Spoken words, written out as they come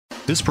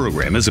This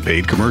program is a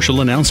paid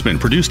commercial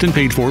announcement produced and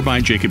paid for by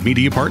Jacob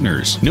Media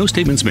Partners. No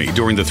statements made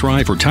during the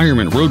Thrive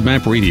Retirement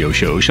Roadmap radio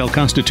show shall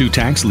constitute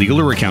tax,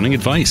 legal, or accounting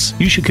advice.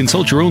 You should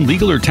consult your own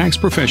legal or tax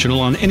professional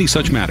on any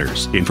such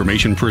matters.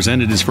 Information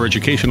presented is for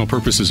educational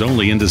purposes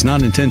only and does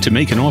not intend to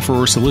make an offer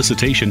or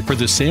solicitation for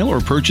the sale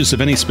or purchase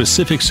of any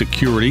specific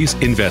securities,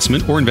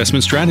 investment, or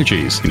investment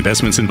strategies.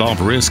 Investments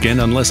involve risk and,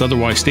 unless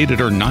otherwise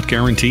stated, are not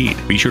guaranteed.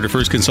 Be sure to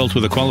first consult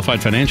with a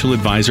qualified financial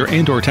advisor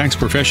and/or tax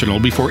professional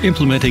before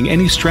implementing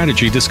any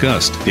strategy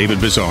discussed. David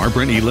Bazaar,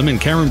 Brent Elam,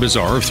 and Karen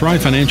Bazaar of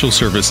Thrive Financial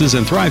Services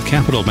and Thrive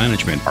Capital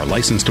Management are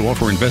licensed to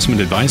offer investment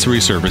advisory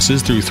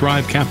services through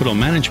Thrive Capital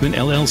Management,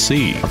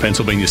 LLC, a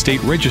Pennsylvania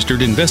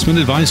state-registered investment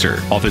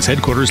advisor. Office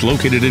headquarters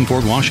located in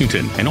Fort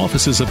Washington, and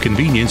offices of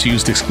convenience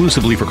used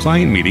exclusively for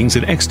client meetings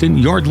in Exton,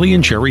 Yardley,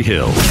 and Cherry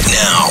Hill.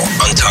 Now,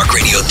 on Talk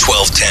Radio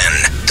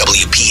 1210,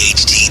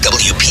 WPHT,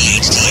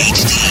 WPHT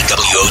HD,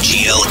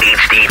 WOGL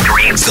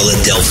HD3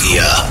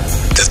 Philadelphia.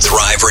 The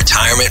Thrive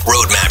Retirement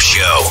Roadmap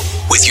Show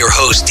with your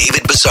hosts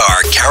David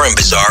Bazaar, Karen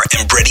Bazaar,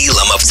 and Brett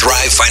Elam of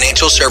Thrive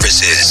Financial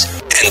Services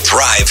and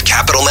Thrive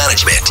Capital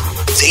Management.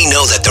 They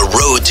know that the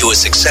road to a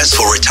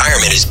successful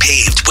retirement is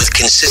paved with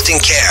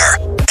consistent care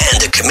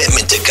and a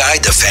commitment to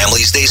guide the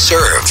families they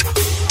serve.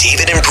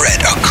 David and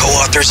Brett are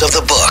co-authors of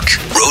the book,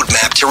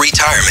 Roadmap to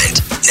Retirement,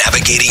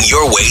 Navigating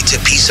Your Way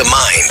to Peace of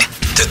Mind.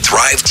 The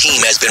Thrive team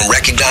has been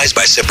recognized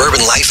by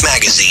Suburban Life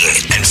magazine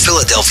and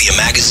Philadelphia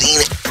magazine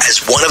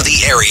as one of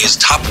the area's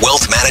top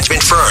wealth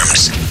management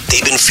firms.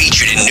 They've been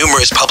featured in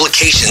numerous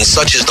publications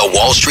such as the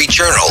Wall Street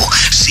Journal,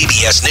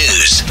 CBS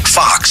News,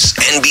 Fox,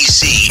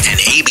 NBC, and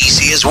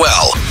ABC as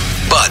well.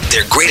 But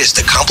their greatest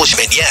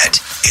accomplishment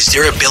yet is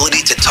their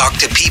ability to talk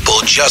to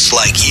people just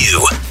like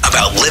you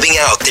about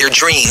living out their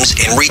dreams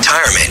in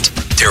retirement.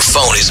 Their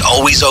phone is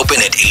always open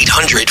at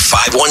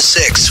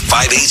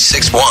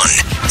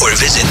 800-516-5861 or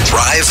visit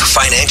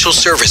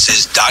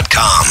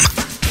ThriveFinancialServices.com.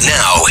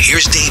 Now,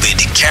 here's David,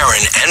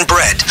 Karen, and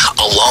Brett,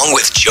 along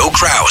with Joe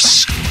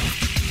Kraus.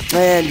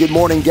 And good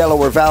morning,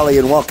 Delaware Valley,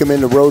 and welcome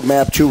into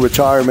Roadmap to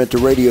Retirement, the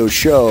radio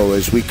show,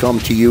 as we come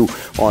to you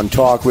on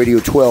Talk Radio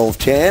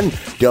 1210,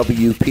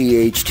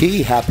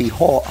 WPHT. Happy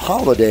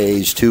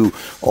holidays to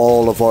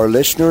all of our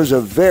listeners. A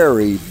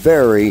very,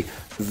 very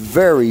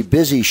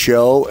busy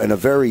show and a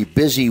very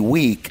busy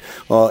week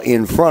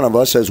in front of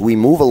us as we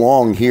move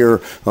along here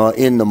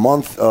in the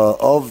month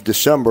of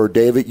December.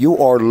 David, you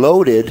are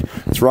loaded.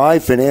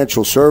 Thrive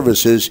Financial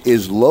Services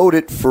is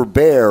loaded for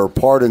bear,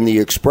 pardon the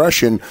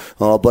expression,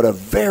 but a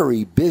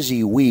very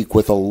busy week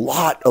with a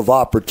lot of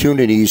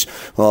opportunities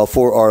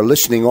for our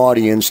listening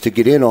audience to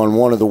get in on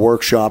one of the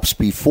workshops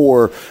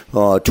before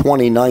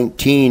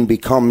 2019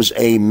 becomes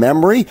a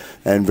memory,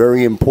 and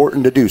very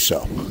important to do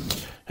so.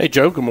 Hey,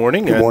 Joe, good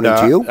morning. Good morning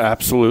to you.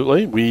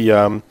 Absolutely. We,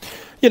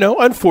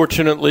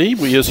 unfortunately,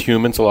 we as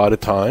humans a lot of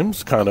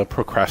times kind of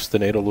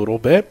procrastinate a little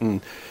bit.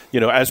 And,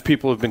 as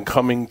people have been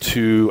coming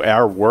to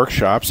our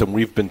workshops and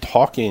we've been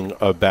talking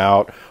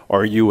about,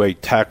 are you a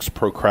tax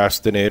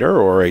procrastinator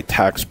or a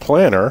tax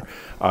planner,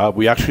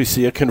 we actually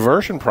see a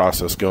conversion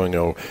process going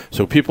on.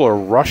 So people are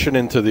rushing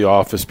into the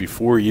office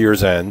before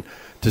year's end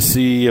to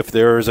see if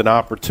there's an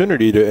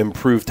opportunity to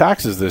improve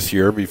taxes this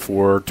year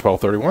before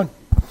 12/31.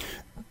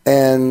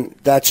 And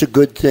that's a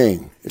good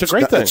thing. It's a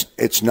great thing.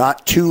 It's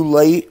not too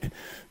late.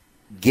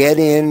 Get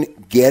in,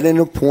 get an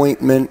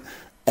appointment,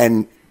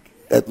 and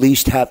at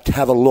least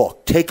have a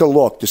look. Take a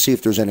look to see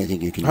if there's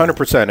anything you can do.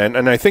 100%.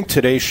 And I think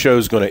today's show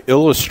is going to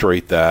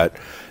illustrate that,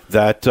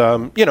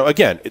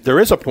 again, there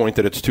is a point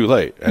that it's too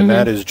late, and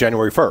that is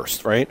January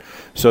 1st, right?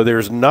 So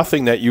there's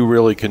nothing that you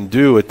really can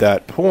do at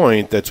that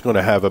point that's going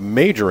to have a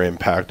major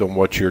impact on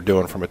what you're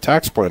doing from a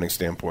tax planning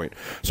standpoint.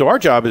 So our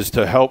job is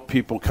to help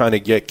people kind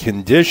of get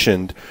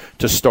conditioned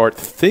to start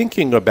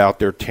thinking about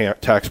their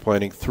tax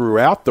planning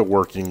throughout the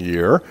working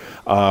year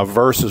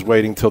versus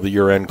waiting till the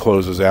year end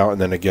closes out, and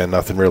then again,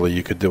 nothing really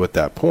you could do at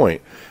that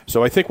point.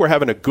 So I think we're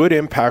having a good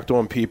impact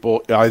on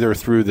people either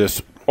through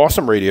this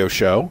awesome radio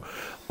show,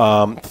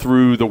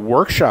 through the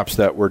workshops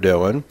that we're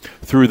doing,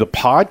 through the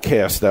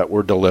podcasts that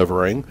we're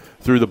delivering,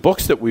 through the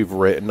books that we've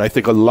written. I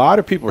think a lot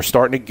of people are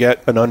starting to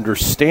get an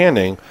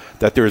understanding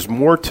that there's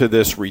more to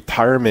this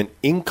retirement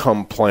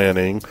income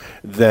planning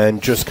than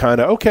just kind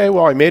of, okay,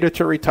 well, I made it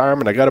to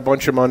retirement. I got a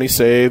bunch of money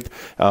saved.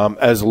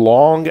 As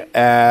long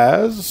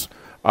as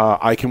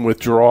I can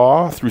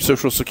withdraw through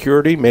Social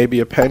Security,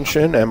 maybe a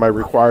pension, and my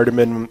required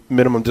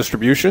minimum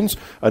distributions,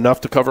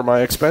 enough to cover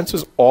my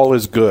expenses, all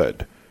is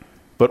good.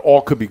 But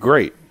all could be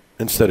great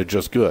instead of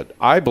just good.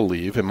 I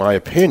believe, in my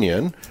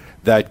opinion,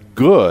 that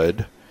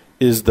good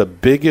is the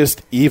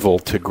biggest evil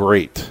to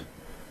great.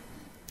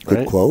 Good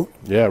right? quote.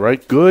 Yeah,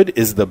 right. Good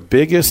is the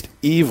biggest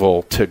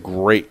evil to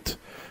great.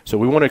 So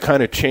we want to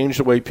kind of change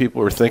the way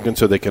people are thinking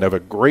so they can have a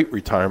great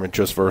retirement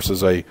just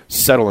versus a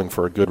settling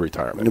for a good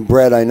retirement. And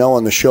Brett, I know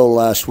on the show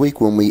last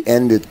week when we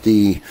ended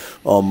the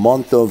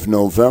month of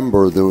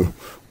November, the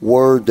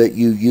word that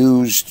you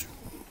used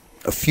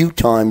a few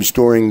times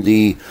during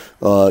the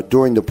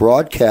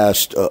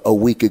broadcast a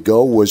week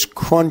ago was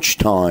crunch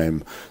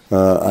time.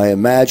 I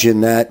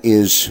imagine that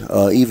is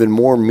even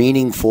more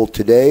meaningful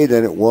today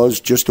than it was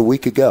just a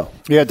week ago.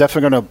 Yeah,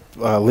 definitely going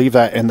to leave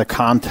that in the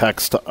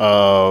context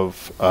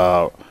of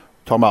talking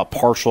about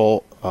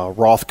partial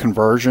Roth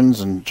conversions,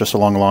 and just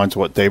along the lines of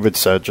what David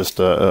said, just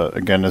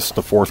again, this is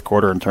the fourth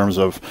quarter in terms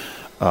of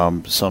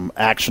some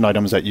action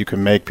items that you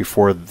can make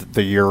before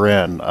the year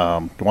end.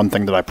 One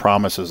thing that I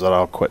promise is that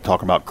I'll quit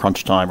talking about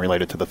crunch time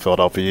related to the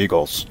Philadelphia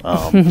Eagles.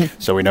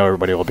 So we know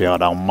everybody will be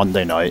out on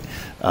Monday night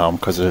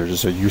because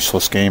there's a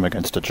useless game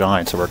against the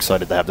Giants. So we're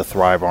excited to have the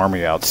Thrive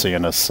Army out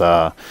seeing us.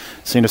 We're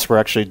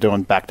actually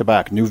doing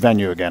back-to-back, new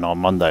venue again on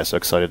Monday. So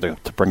excited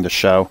to bring the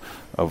show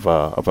of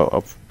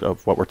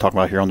what we're talking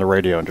about here on the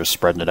radio and just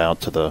spreading it out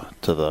to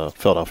the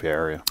Philadelphia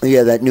area.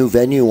 Yeah, that new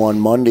venue on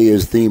Monday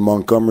is the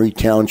Montgomery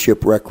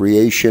Township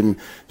Recreation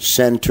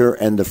Center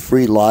and the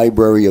Free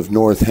Library of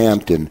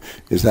Northampton.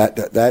 Is that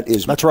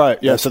is? That's right.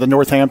 Yeah. So the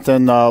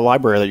Northampton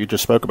Library that you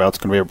just spoke about is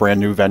going to be a brand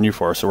new venue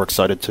for us. So we're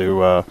excited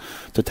to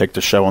take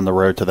the show on the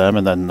road to them.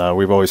 And then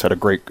we've always had a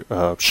great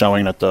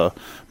showing at the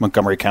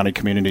Montgomery County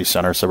Community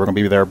Center. So we're going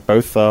to be there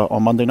both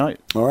on Monday night.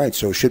 All right.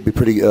 So it should be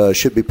pretty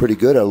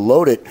good. A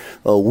loaded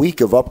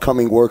week of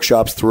upcoming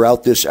workshops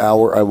throughout this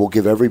hour. I will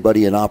give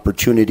everybody an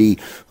opportunity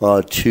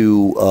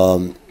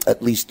to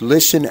at least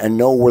listen and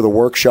know where the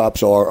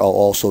workshops are. I'll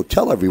also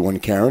tell everyone,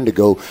 Karen, to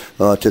go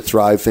to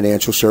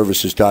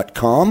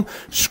thrivefinancialservices.com,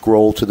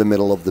 scroll to the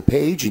middle of the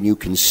page, and you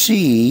can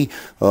see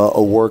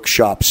a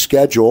workshop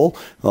schedule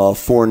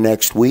for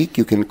next week.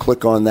 You can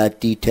click on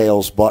that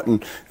details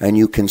button, and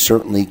you can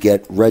certainly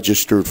get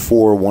registered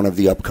for one of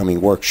the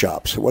upcoming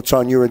workshops. What's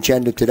on your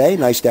agenda today?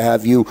 Nice to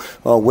have you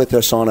with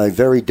us on a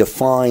very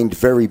defined,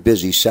 very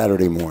busy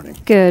Saturday morning.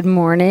 Good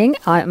morning.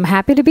 I'm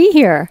happy to be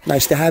here.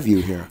 Nice to have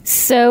you here.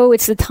 So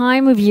it's the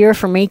time of year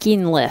for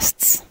making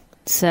lists.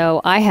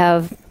 So I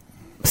have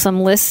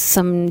some lists,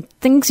 some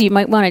things you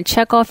might want to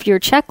check off your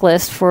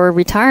checklist for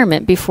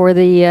retirement before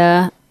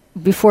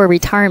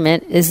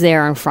retirement is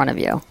there in front of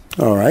you.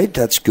 All right,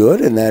 that's good,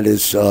 and that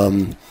is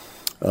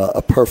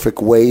a perfect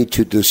way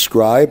to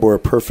describe, or a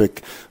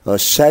perfect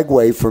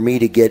segue for me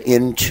to get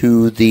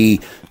into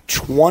the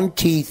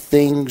 20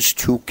 things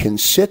to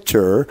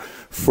consider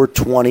for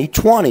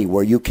 2020,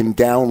 where you can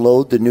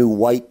download the new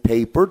white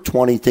paper,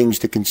 20 things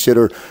to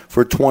consider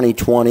for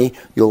 2020.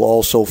 You'll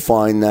also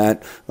find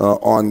that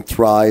on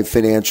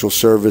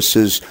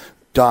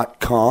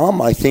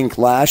thrivefinancialservices.com. I think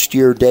last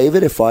year,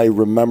 David, if I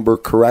remember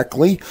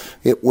correctly,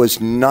 it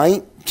was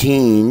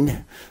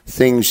 19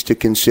 things to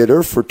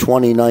consider for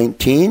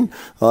 2019.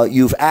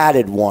 You've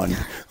added one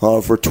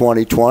for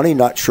 2020.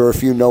 Not sure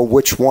if you know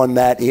which one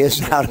that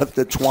is out of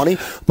the 20,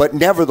 but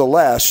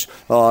nevertheless,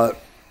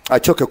 I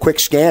took a quick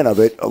scan of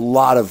it. A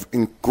lot of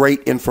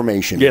great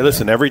information. Yeah,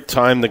 listen, every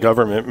time the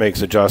government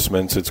makes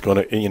adjustments, it's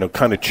going to,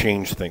 kind of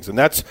change things. And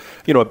that's,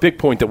 a big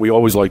point that we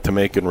always like to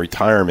make in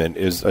retirement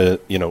is,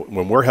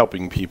 when we're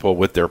helping people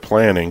with their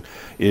planning,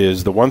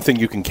 is the one thing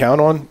you can count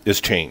on is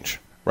change.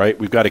 Right?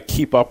 We've got to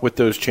keep up with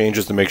those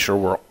changes to make sure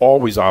we're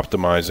always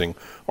optimizing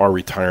our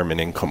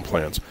retirement income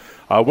plans.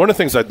 One of the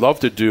things I'd love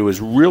to do is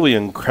really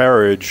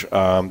encourage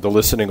the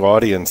listening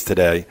audience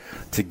today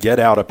to get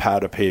out a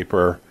pad of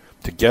paper,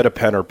 to get a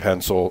pen or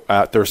pencil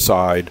at their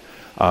side.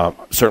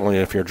 Certainly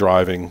if you're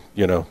driving,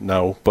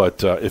 no.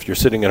 But if you're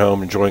sitting at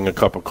home enjoying a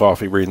cup of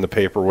coffee, reading the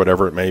paper,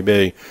 whatever it may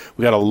be,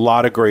 we got a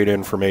lot of great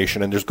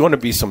information. And there's going to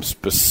be some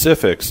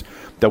specifics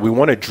that we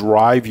want to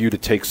drive you to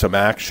take some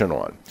action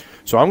on.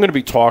 So I'm going to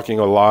be talking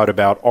a lot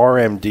about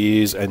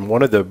RMDs, and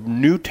one of the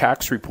new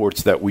tax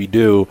reports that we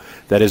do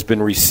that has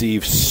been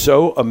received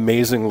so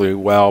amazingly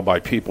well by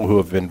people who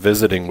have been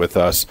visiting with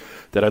us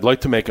that I'd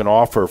like to make an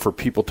offer for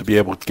people to be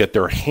able to get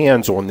their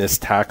hands on this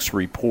tax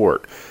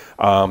report.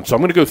 So I'm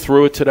going to go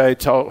through it today,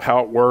 tell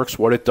how it works,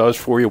 what it does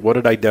for you, what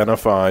it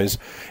identifies,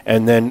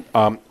 and then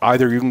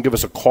either you can give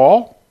us a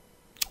call,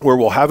 where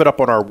we'll have it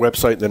up on our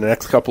website in the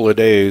next couple of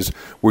days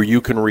where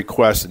you can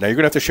request it. Now, you're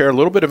going to have to share a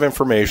little bit of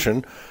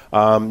information,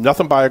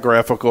 nothing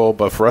biographical,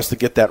 but for us to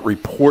get that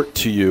report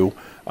to you,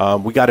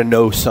 we got to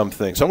know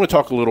something. So I'm going to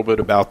talk a little bit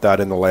about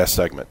that in the last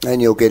segment.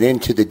 And you'll get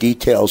into the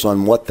details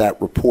on what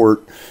that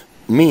report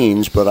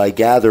means, but I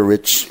gather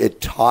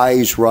it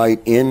ties right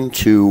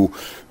into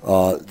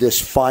this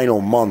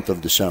final month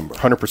of December.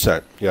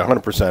 100%. Yeah,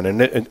 100%.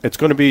 And it's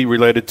going to be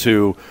related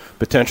to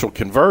potential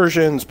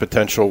conversions,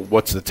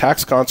 what's the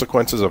tax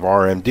consequences of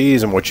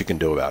RMDs, and what you can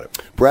do about it.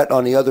 Brett,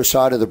 on the other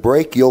side of the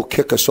break, you'll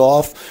kick us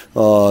off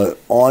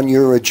on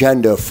your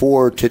agenda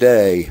for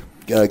today.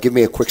 Give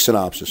me a quick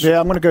synopsis. Yeah,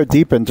 I'm going to go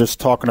deep in just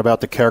talking about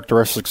the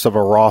characteristics of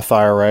a Roth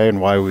IRA and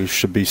why we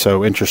should be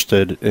so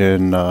interested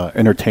in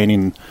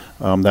entertaining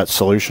that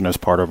solution as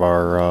part of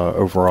our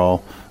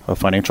overall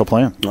financial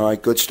plan. All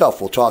right, good stuff.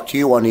 We'll talk to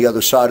you on the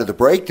other side of the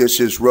break. This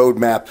is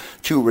Roadmap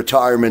to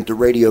Retirement, the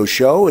radio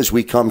show, as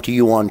we come to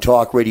you on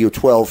Talk Radio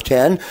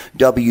 1210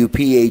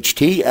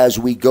 WPHT. As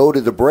we go to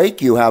the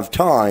break, you have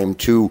time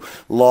to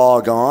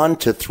log on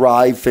to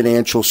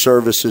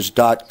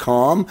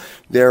thrivefinancialservices.com.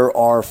 There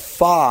are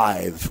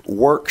 5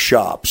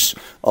 workshops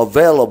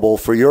available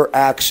for your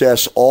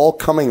access, all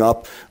coming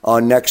up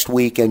next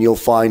week, and you'll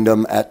find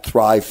them at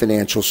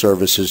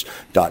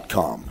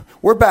thrivefinancialservices.com.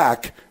 We're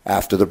back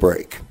after the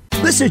break.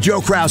 This is Joe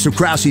Krause of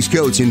Krause's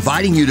Coats,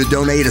 inviting you to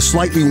donate a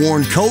slightly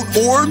worn coat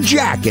or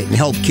jacket and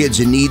help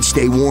kids in need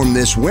stay warm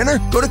this winter.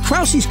 Go to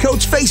Krause's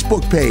Coats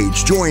Facebook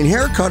page. Join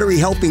Hair Cuttery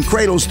Helping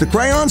Cradles to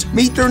Crayons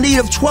meet their need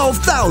of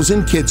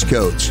 12,000 kids'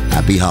 coats.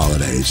 Happy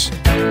holidays.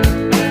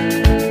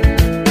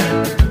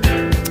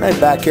 And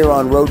back here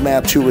on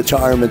Roadmap to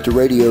Retirement, the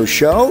radio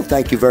show.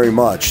 Thank you very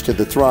much to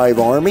the Thrive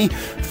Army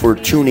for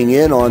tuning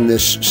in on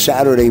this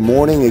Saturday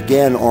morning.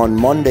 Again, on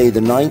Monday, the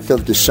 9th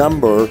of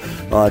December,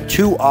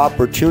 2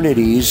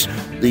 opportunities,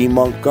 the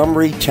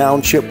Montgomery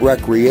Township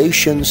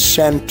Recreation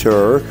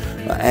Center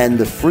and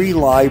the Free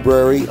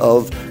Library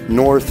of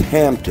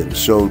Northampton.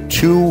 So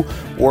 2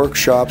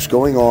 workshops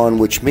going on,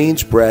 which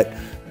means, Brett,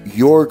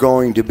 you're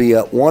going to be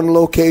at one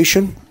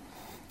location.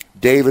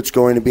 David's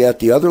going to be at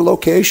the other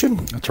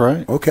location. That's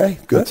right. Okay,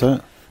 good. That's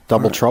it.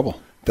 Double trouble.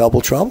 Double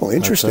trouble.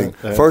 Interesting.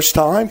 First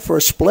time for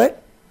a split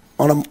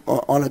on a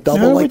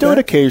double like we do that? it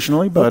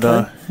occasionally, but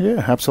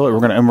yeah, absolutely.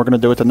 We're gonna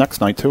do it the next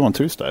night too on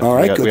Tuesday. All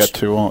right, we got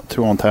two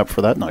on tap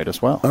for that night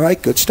as well. All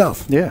right, good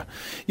stuff. Yeah.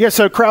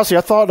 So Krause,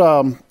 I thought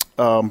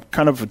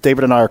kind of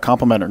David and I are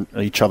complimenting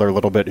each other a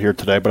little bit here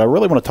today, but I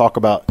really want to talk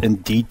about in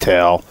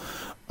detail.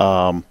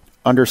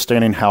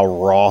 Understanding how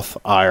Roth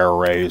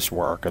IRAs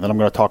work. And then I'm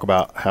going to talk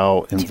about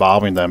how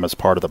involving them as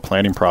part of the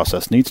planning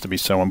process needs to be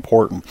so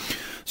important.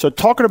 So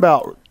talking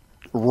about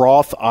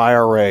Roth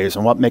IRAs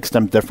and what makes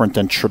them different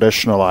than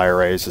traditional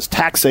IRAs is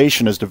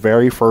taxation is the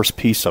very first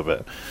piece of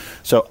it.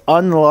 So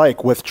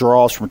unlike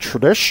withdrawals from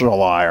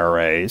traditional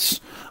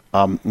IRAs,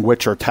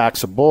 which are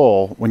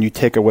taxable, when you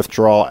take a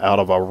withdrawal out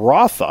of a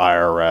Roth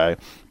IRA,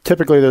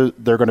 typically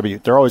they're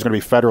always going to be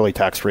federally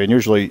tax-free and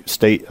usually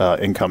state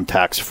income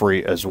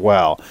tax-free as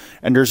well.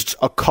 And there's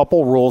a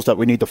couple rules that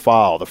we need to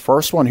follow. The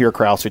first one here,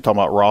 Krause, talking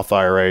about Roth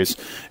IRAs,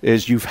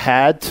 is you've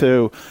had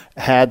to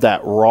had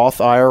that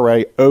Roth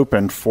IRA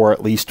open for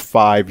at least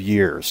 5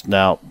 years.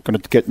 Now, I'm going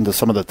to get into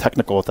some of the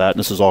technical with that, and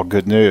this is all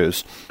good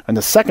news. And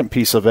the second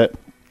piece of it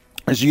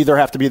is you either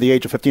have to be the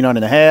age of 59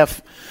 and a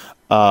half,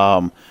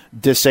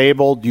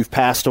 disabled, you've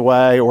passed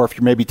away, or if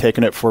you're maybe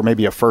taking it for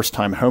maybe a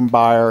first-time home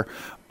buyer,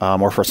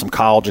 or for some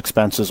college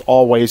expenses,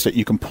 all ways that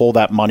you can pull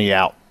that money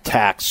out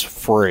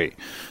tax-free.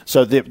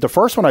 So the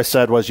first one I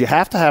said was you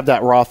have to have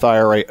that Roth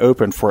IRA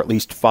open for at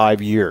least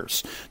 5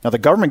 years. Now, the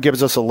government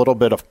gives us a little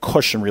bit of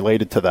cushion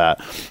related to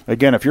that.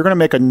 Again, if you're going to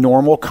make a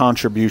normal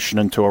contribution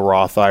into a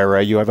Roth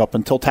IRA, you have up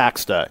until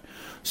tax day.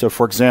 So,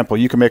 for example,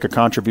 you can make a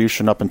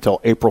contribution up until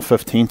April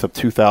 15th of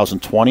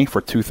 2020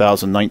 for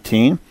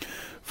 2019.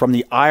 From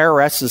the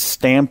IRS's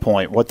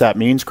standpoint, what that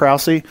means,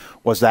 Krause,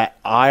 was that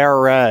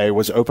IRA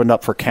was opened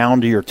up for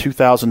calendar year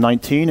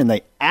 2019, and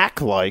they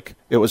act like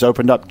it was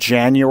opened up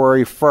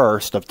January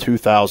 1st of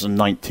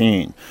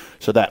 2019.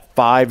 So that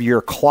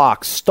 5-year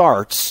clock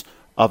starts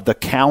of the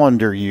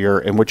calendar year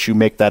in which you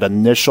make that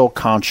initial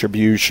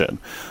contribution.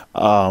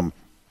 We're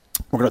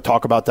going to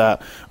talk about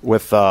that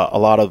with a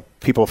lot of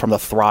people from the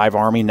Thrive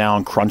Army now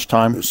in crunch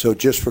time. So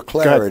just for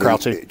clarity,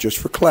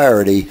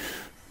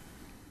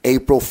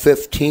 April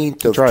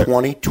 15th of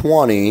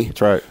 2020.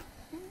 That's right.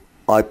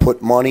 I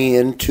put money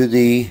into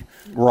the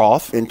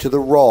Roth.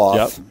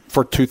 Yep.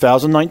 For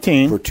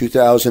 2019. For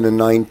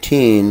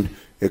 2019,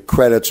 it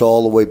credits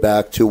all the way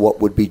back to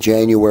what would be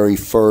January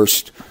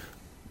 1st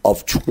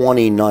of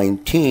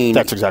 2019.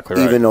 That's exactly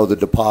right. Even though the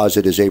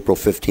deposit is April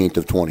 15th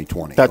of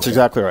 2020. That's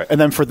exactly right.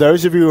 And then for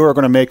those of you who are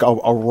going to make a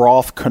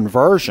Roth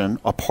conversion,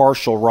 a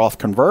partial Roth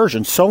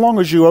conversion, so long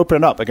as you open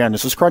it up, again,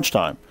 this is crunch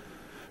time,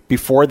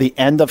 before the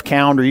end of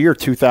calendar year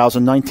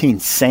 2019,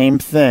 same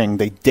thing.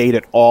 They date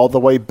it all the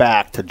way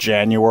back to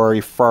January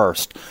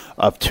 1st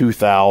of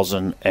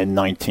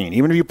 2019.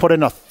 Even if you put in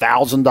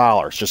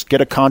 $1,000, just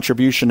get a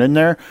contribution in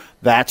there.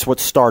 That's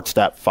what starts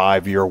that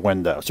 5-year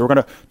window. So we're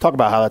going to talk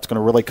about how that's going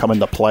to really come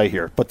into play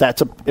here. But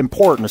that's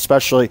important,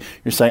 especially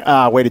you're saying,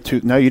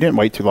 no, you didn't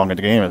wait too long in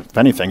the game. If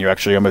anything, you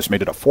actually almost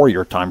made it a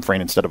 4-year time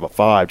frame instead of a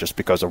 5 just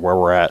because of where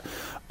we're at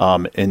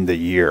in the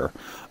year.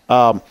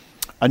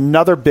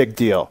 Another big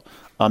deal.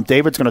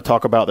 David's going to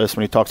talk about this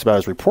when he talks about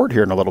his report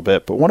here in a little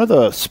bit, but one of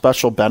the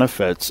special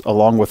benefits,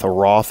 along with a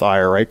Roth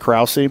IRA,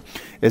 Krause,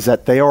 is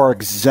that they are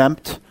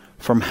exempt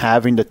from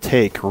having to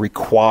take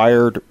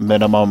required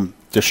minimum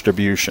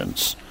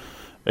distributions.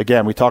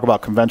 Again, we talk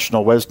about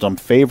conventional wisdom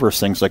favors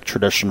things like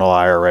traditional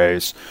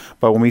IRAs,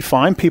 but when we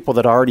find people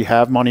that already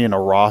have money in a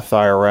Roth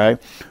IRA,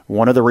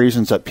 one of the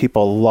reasons that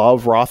people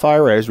love Roth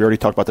IRAs, we already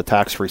talked about the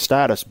tax-free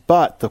status,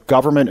 but the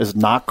government is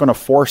not going to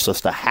force us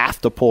to have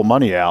to pull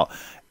money out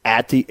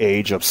at the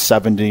age of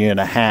 70 and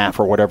a half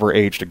or whatever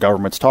age the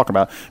government's talking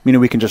about, meaning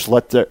we can just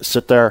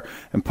sit there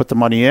and put the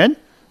money in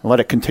and let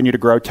it continue to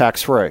grow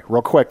tax-free.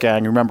 Real quick,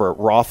 gang, remember,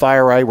 Roth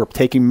IRA, we're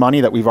taking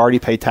money that we've already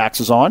paid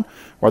taxes on,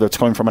 whether it's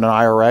coming from an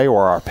IRA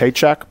or our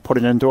paycheck, put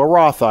it into a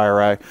Roth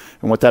IRA.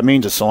 And what that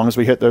means is, so long as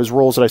we hit those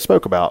rules that I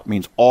spoke about,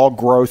 means all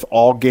growth,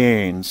 all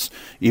gains,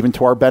 even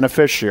to our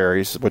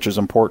beneficiaries, which is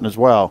important as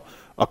well,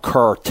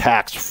 occur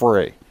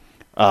tax-free,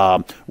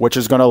 which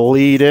is going to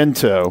lead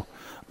into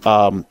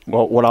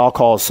what I'll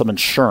call some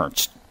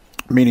insurance,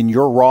 meaning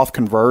your Roth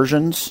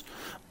conversions,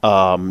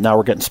 now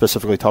we're getting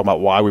specifically talking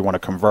about why we want to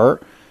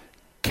convert,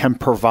 can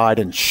provide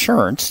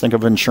insurance, think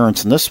of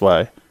insurance in this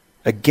way,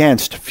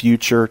 against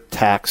future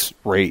tax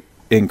rate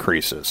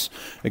increases.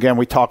 Again,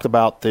 we talked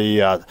about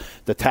the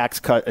Tax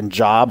Cut and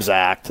Jobs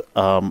Act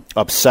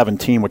of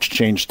 17, which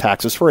changed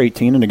taxes for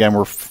 18, and again,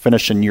 we're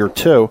finishing year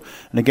 2.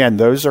 And again,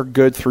 those are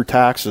good through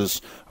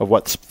taxes of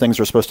what things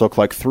are supposed to look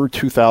like through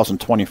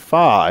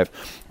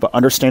 2025, but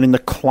understanding the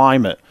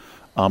climate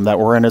that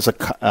we're in as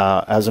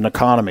an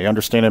economy,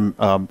 understanding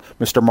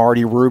Mr.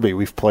 Marty Ruby,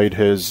 we've played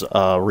his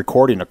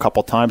recording a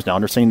couple times now,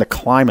 understanding the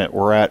climate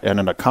we're at in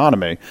an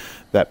economy,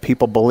 that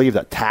people believe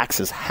that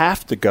taxes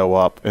have to go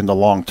up in the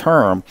long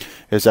term,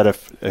 is that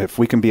if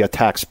we can be a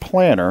tax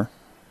planner,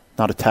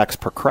 not a tax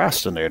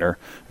procrastinator,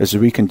 is that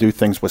we can do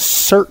things with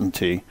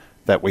certainty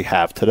that we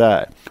have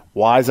today.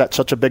 Why is that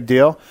such a big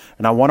deal?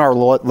 And I want our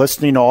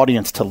listening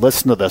audience to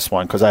listen to this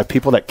one, because I have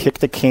people that kick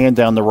the can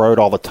down the road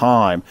all the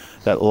time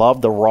that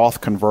love the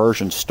Roth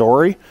conversion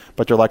story,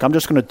 but they're like, I'm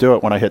just going to do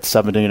it when I hit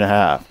 70 and a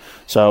half.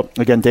 So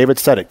again, David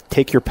said it,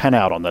 take your pen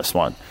out on this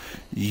one.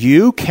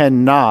 You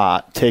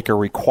cannot take a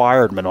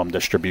required minimum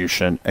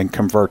distribution and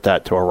convert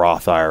that to a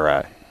Roth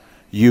IRA.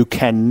 You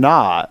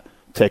cannot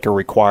take a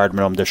required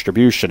minimum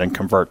distribution and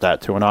convert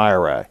that to an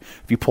IRA.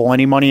 If you pull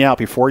any money out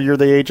before you're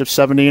the age of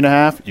 70 and a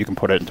half, you can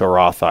put it into a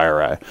Roth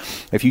IRA.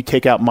 If you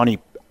take out money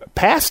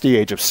past the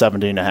age of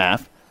 70 and a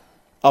half,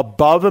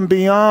 above and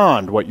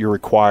beyond what your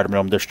required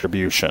minimum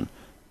distribution,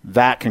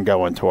 that can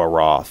go into a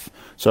Roth.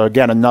 So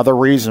again, another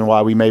reason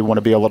why we may want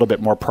to be a little bit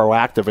more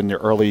proactive in the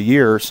early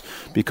years,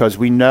 because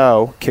we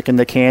know kicking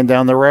the can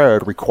down the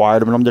road, required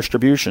minimum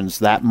distributions,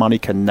 that money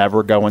can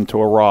never go into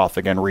a Roth.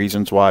 Again,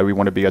 reasons why we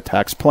want to be a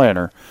tax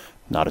planner,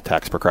 not a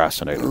tax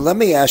procrastinator. Let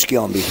me ask you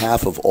on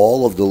behalf of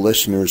all of the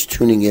listeners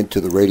tuning into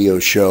the radio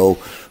show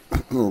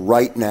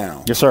right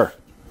now. Yes, sir.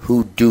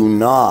 Who do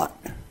not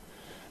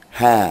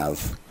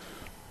have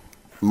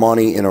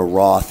money in a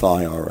Roth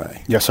IRA.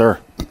 Yes, sir.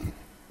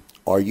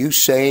 Are you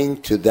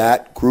saying to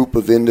that group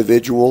of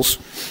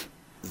individuals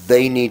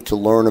they need to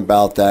learn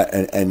about that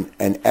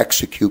and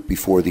execute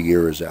before the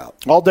year is out?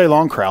 All day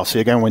long, Krause.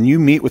 Again, when you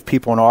meet with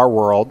people in our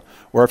world,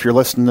 or if you're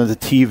listening to the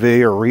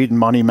TV or reading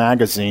Money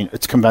Magazine,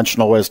 it's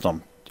conventional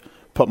wisdom.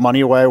 Put money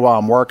away while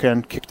I'm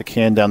working, kick the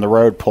can down the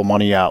road, pull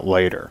money out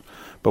later.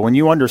 But when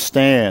you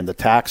understand the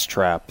tax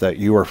trap that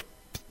you are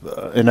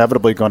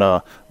inevitably going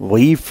to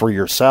leave for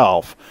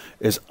yourself,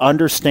 is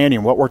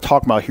understanding what we're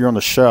talking about here on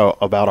the show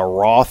about a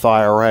Roth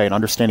IRA and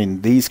understanding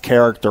these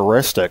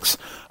characteristics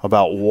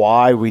about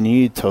why we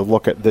need to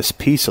look at this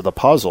piece of the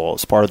puzzle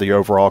as part of the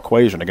overall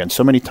equation. Again,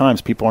 so many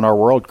times people in our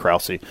world,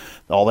 Krause,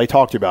 all they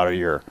talk to you about are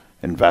your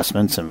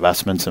investments.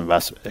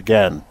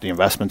 Again, the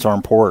investments are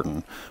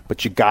important,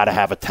 but you got to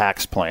have a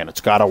tax plan.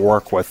 It's got to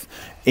work with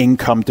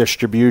income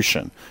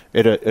distribution.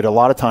 It a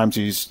lot of times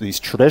these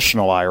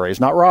traditional IRAs,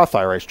 not Roth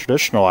IRAs,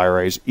 traditional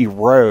IRAs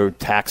erode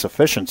tax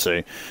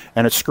efficiency,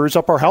 and it screws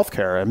up our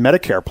healthcare and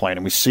Medicare plan,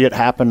 and we see it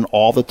happen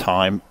all the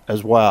time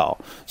as well.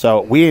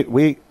 So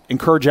we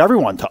encourage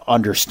everyone to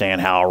understand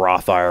how a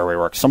Roth IRA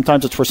works.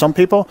 Sometimes it's for some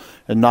people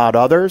and not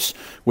others,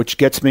 which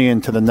gets me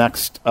into the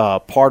next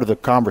part of the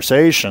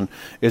conversation,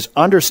 is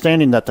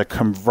understanding that the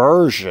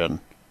conversion,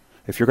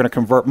 if you're going to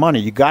convert money,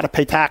 you got to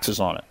pay taxes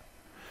on it.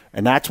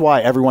 And that's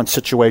why everyone's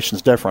situation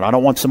is different. I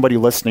don't want somebody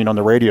listening on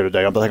the radio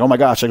today. I'm like, oh my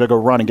gosh, I got to go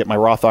run and get my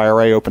Roth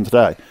IRA open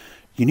today.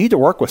 You need to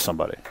work with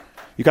somebody.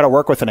 You got to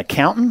work with an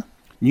accountant.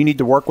 You need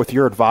to work with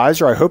your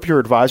advisor. I hope your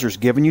advisor is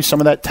giving you some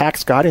of that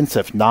tax guidance.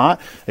 If not,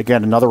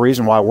 again, another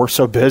reason why we're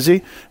so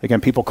busy.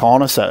 Again, people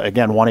calling us at,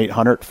 again,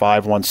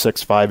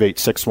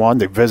 1-800-516-5861.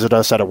 They visit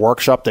us at a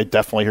workshop. They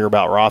definitely hear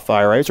about Roth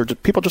IRAs, or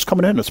just people just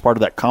coming in as part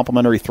of that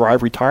complimentary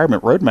Thrive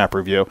Retirement Roadmap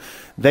review.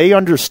 They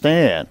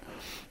understand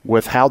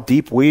with how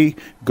deep we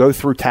go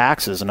through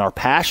taxes and our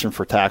passion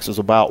for taxes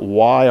about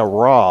why a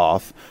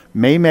Roth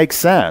may make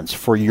sense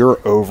for your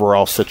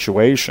overall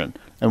situation.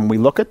 And when we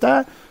look at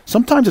that,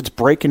 sometimes it's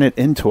breaking it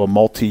into a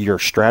multi-year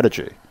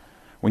strategy.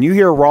 When you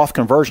hear Roth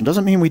conversion,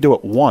 doesn't mean we do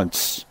it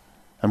once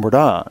and we're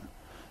done.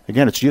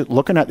 Again, it's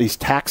looking at these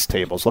tax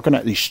tables, looking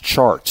at these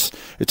charts.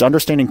 It's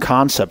understanding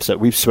concepts that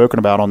we've spoken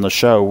about on the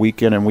show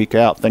week in and week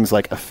out, things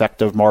like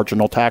effective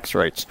marginal tax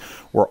rates,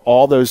 where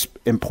all those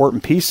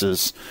important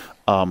pieces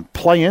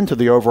play into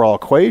the overall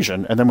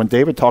equation. And then when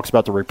David talks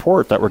about the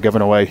report that we're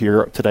giving away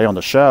here today on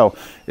the show,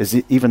 is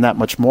even that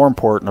much more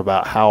important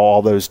about how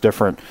all those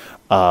different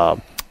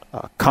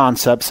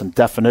concepts and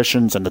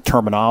definitions and the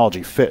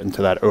terminology fit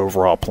into that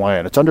overall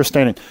plan. It's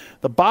understanding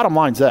the bottom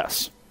line's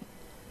this.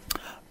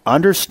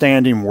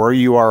 understanding where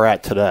you are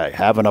at today,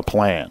 having a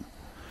plan,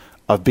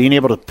 of being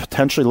able to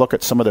potentially look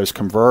at some of those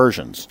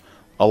conversions,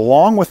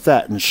 along with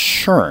that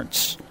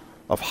insurance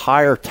of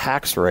higher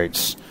tax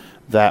rates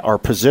that are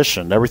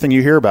positioned, everything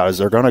you hear about is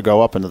they're going to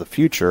go up into the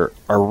future,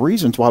 are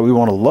reasons why we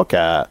want to look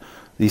at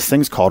these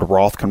things called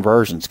Roth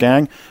conversions.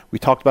 Gang, we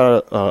talked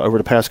about it over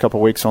the past couple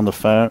of weeks on the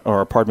phone,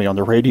 or pardon me, on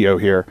the radio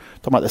here,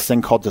 talking about this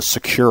thing called the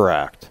Secure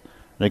Act.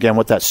 And again,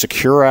 what that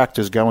Secure Act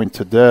is going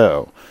to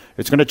do,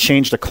 it's going to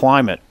change the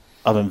climate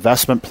of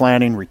investment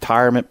planning,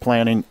 retirement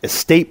planning,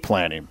 estate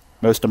planning,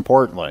 most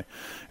importantly,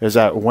 is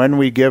that when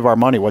we give our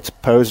money, what's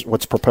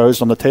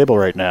proposed on the table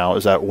right now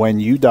is that when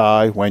you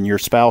die, when your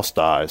spouse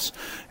dies,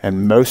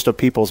 and most of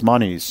people's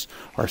monies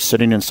are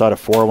sitting inside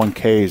of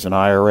 401ks and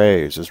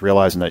IRAs, is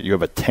realizing that you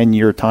have a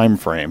 10-year time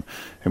frame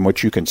in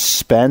which you can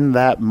spend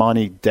that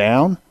money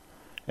down,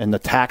 and the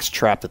tax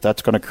trap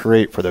that's going to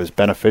create for those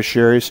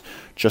beneficiaries,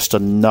 just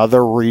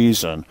another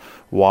reason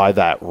why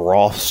that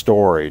Roth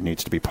story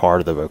needs to be part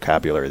of the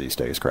vocabulary these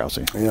days, Krause.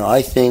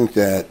 I think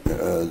that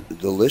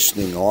the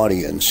listening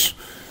audience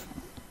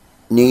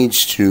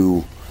needs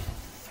to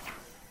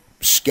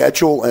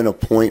schedule an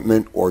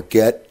appointment or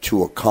get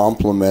to a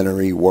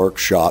complimentary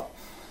workshop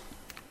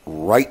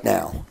right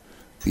now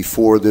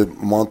before the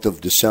month of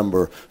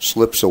December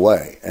slips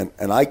away. And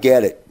I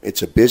get it.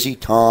 It's a busy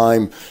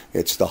time.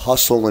 It's the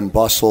hustle and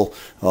bustle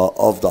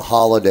of the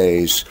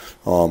holidays.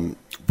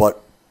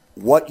 But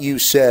what you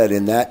said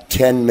in that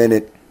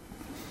 10-minute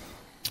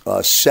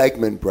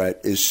segment,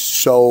 Brett, is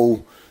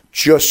so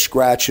just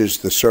scratches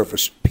the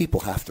surface. People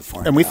have to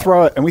find and we out.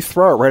 throw it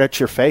right at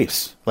your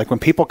face. Like when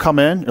people come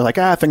in, you're like,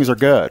 things are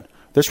good.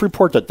 This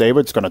report that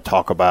David's going to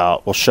talk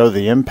about will show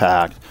the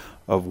impact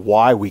of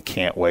why we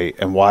can't wait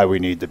and why we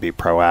need to be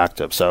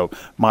proactive. So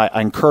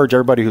I encourage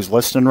everybody who's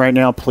listening right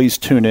now, please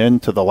tune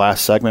in to the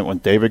last segment when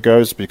David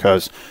goes,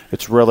 because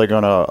it's really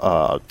going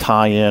to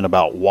tie in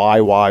about why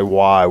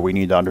we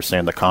need to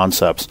understand the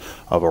concepts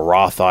of a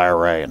Roth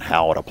IRA and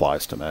how it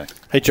applies to me.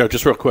 Hey, Joe,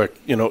 just real quick,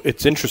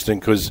 it's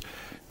interesting because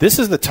this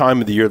is the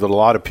time of the year that a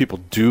lot of people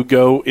do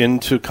go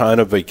into kind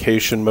of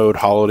vacation mode,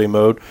 holiday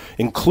mode,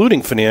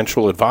 including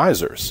financial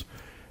advisors.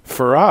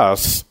 For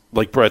us,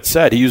 like Brett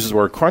said, he uses the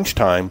word crunch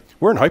time.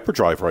 We're in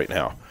hyperdrive right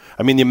now.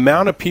 I mean, the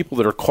amount of people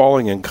that are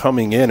calling and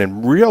coming in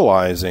and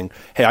realizing,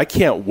 hey, I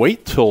can't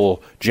wait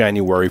till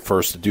January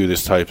 1st to do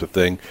this type of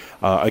thing.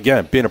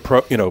 Again, being a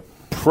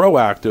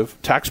proactive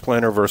tax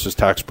planner versus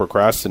tax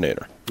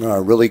procrastinator.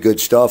 Really good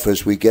stuff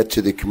as we get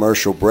to the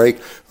commercial break.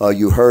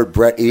 You heard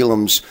Brett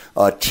Elam's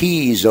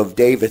tease of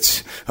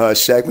David's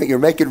segment. You're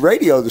making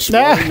radio this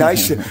morning.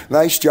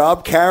 Nice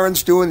job.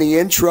 Karen's doing the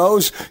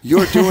intros.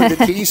 You're doing the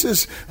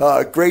teases.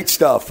 Great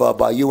stuff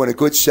by you, and a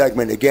good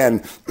segment.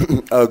 Again,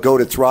 go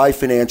to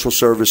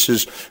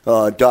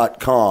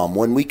thrivefinancialservices.com.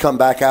 When we come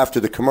back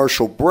after the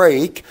commercial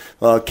break,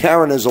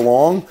 Karen is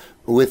along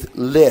with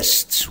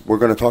lists. We're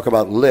going to talk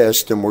about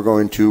lists, and we're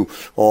going to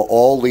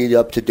all lead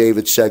up to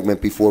David's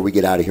segment before we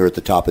get out of here at the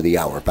top of the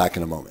hour. Back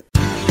in a moment.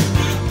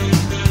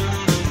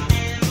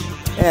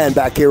 And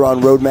back here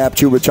on Roadmap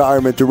to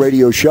Retirement, the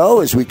radio show,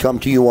 as we come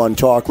to you on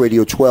Talk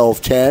Radio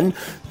 1210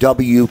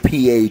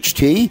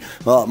 WPHT.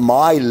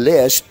 My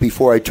list,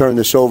 before I turn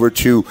this over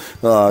to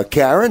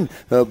Karen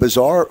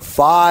Bazaar,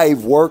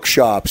 5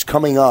 workshops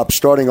coming up,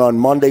 starting on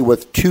Monday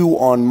with 2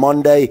 on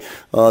Monday,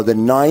 the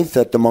 9th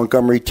at the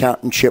Montgomery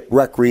Township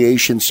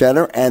Recreation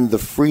Center and the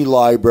Free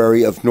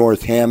Library of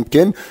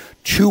Northampton.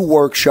 2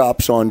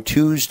 workshops on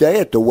Tuesday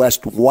at the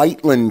West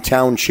Whiteland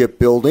Township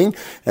Building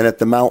and at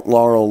the Mount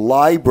Laurel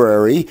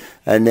Library.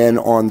 And then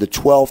on the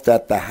 12th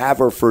at the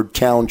Haverford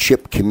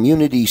Township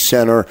Community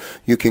Center.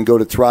 You can go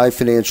to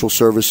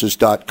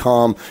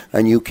thrivefinancialservices.com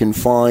and you can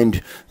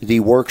find the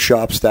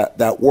workshops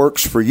that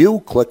works for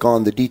you. Click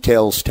on the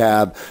details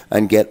tab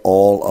and get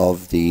all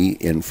of the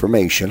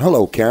information.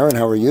 Hello, Karen.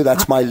 How are you?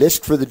 That's my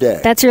list for the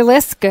day. That's your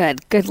list? Good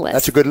list.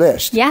 That's a good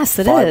list. Yes,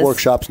 it 5 is.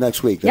 workshops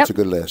next week. That's a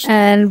good list.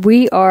 And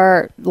we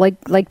are,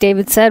 like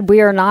David said, we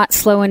are not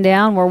slowing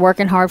down. We're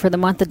working hard for the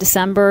month of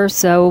December.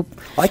 So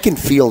I can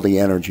feel the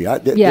energy.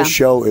 This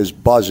show is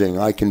buzzing.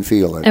 I can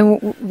feel it.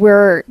 And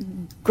we're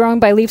growing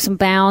by leaps and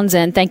bounds.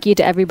 And thank you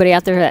to everybody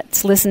out there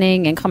that's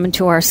listening and coming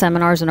to our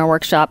seminars and our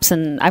workshops.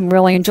 And I'm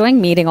really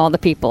enjoying meeting all the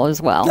people as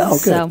well. Oh, good.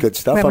 So good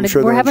stuff. I'm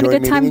sure we're having a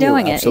good time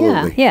doing it.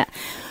 Absolutely. Yeah.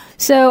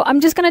 So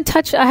I'm just going to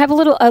touch. I have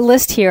a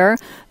list here.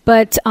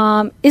 But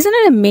isn't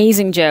it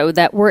amazing, Joe,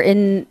 that we're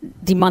in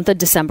the month of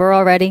December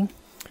already?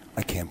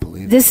 I can't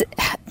believe it.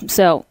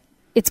 So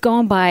it's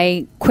going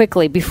by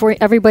quickly before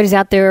everybody's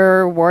out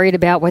there worried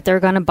about what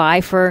they're going to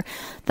buy for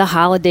the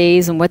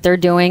holidays and what they're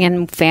doing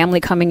and family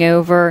coming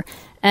over.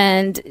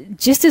 And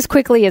just as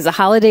quickly as the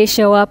holidays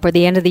show up or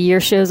the end of the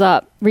year shows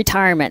up,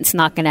 retirement's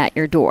knocking at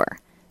your door.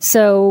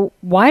 So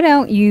why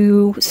don't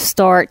you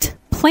start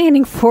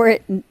planning for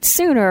it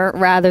sooner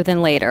rather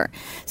than later?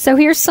 So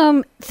here's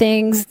some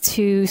things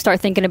to start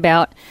thinking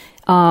about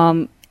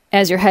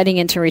as you're heading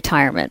into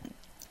retirement.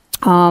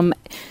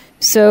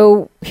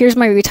 So here's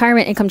my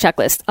retirement income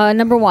checklist.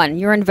 Number 1,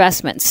 your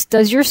investments.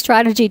 Does your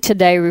strategy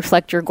today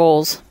reflect your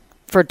goals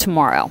for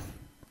tomorrow?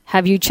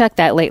 Have you checked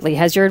that lately?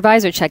 Has your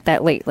advisor checked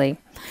that lately?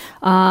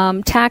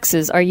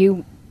 Taxes.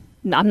 I'm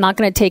not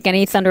going to take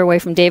any thunder away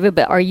from David,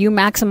 but are you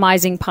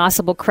maximizing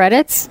possible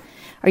credits?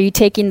 Are you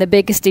taking the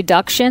biggest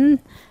deduction?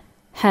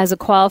 Has a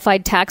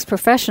qualified tax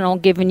professional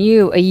given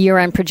you a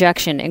year-end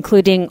projection,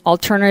 including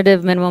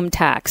alternative minimum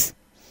tax?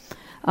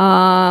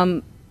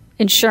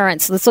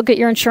 Insurance. Let's look at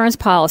your insurance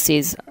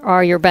policies.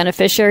 Are your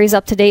beneficiaries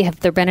up to date? Have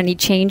there been any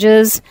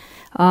changes?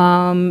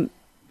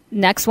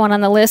 Next one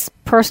on the list,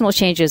 personal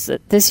changes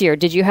this year.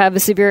 Did you have a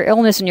severe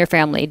illness in your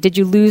family? Did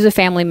you lose a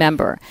family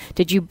member?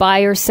 Did you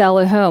buy or sell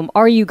a home?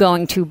 Are you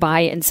going to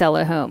buy and sell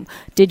a home?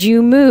 Did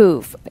you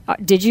move?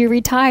 Did you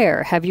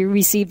retire? Have you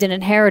received an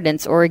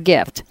inheritance or a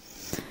gift?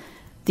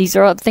 These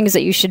are all things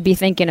that you should be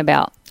thinking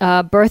about.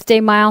 Birthday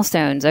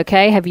milestones,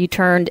 okay? Have you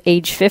turned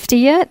age 50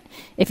 yet?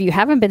 If you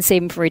haven't been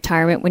saving for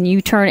retirement, when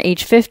you turn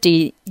age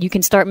 50, you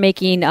can start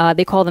making,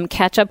 they call them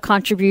catch-up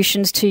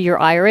contributions to your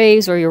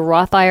IRAs or your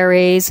Roth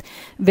IRAs.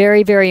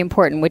 Very, very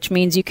important, which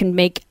means you can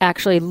make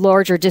actually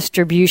larger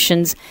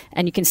distributions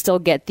and you can still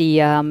get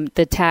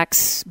the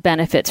tax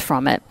benefits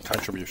from it.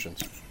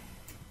 Contributions.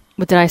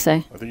 What did I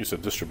say? I think you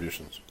said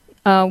distributions.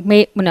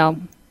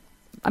 No.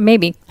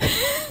 Maybe.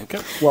 Okay.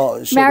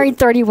 Well, so married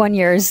 31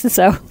 years,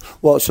 so.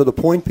 Well, so the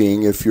point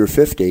being, if you're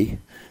 50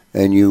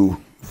 and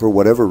you, for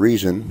whatever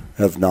reason,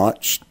 have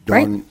not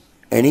done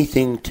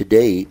anything to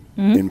date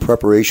in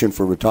preparation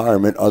for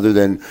retirement other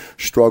than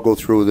struggle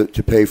through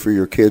to pay for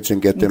your kids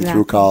and get them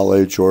through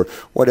college or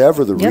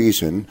whatever the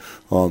reason,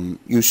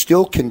 you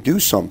still can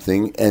do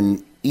something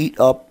and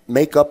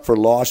make up for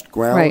lost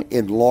ground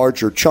in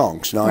larger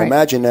chunks. Now, I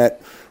imagine that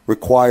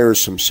requires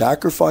some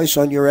sacrifice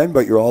on your end,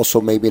 but you're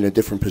also maybe in a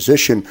different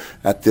position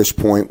at this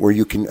point where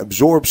you can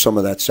absorb some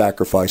of that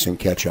sacrifice and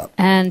catch up.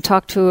 And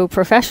talk to a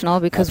professional,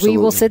 because we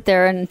will sit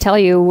there and tell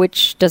you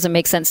which doesn't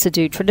make sense to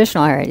do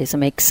traditional IRA. Does it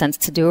make sense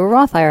to do a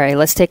Roth IRA?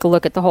 Let's take a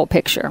look at the whole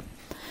picture.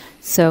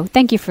 So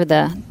thank you for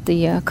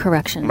the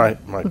correction. My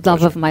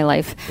love of my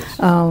life.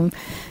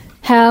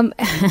 Yes.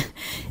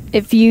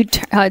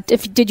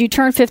 Did you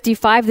turn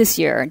 55 this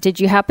year? Did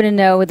you happen to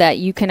know that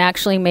you can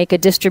actually make a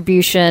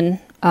distribution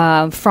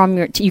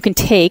you can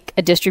take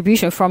a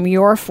distribution from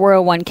your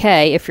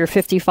 401k if you're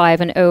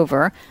 55 and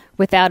over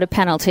without a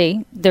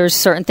penalty? There's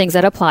certain things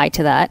that apply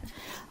to that.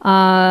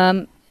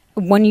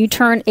 When you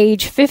turn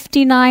age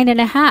 59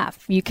 and a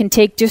half, you can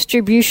take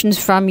distributions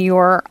from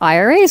your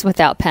IRAs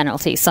without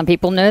penalty. Some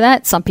people know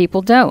that, some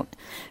people don't.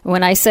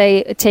 When I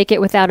say take it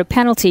without a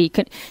penalty,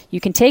 you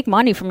can take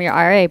money from your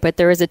IRA, but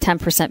there is a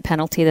 10%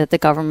 penalty that the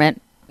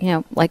government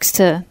likes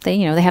to, they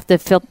have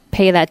to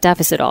pay that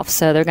deficit off,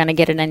 so they're going to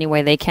get it any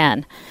way they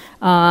can.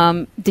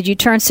 Did you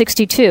turn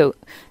 62?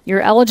 You're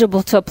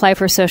eligible to apply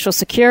for Social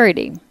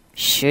Security.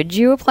 Should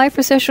you apply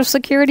for Social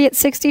Security at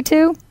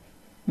 62?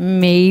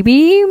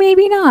 Maybe,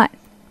 maybe not.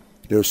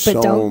 There's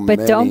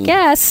don't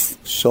guess.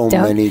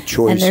 Many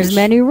choices. And there's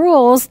many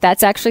rules.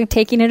 That's actually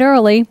taking it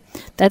early.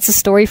 That's a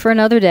story for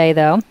another day,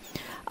 though.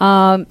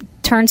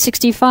 Turn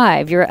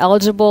 65. You're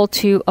eligible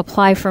to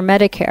apply for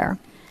Medicare.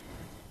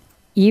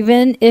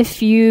 Even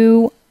if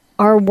you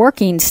are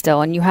working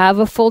still and you have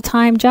a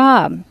full-time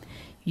job,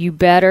 you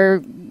better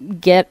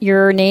get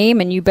your name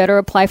and you better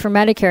apply for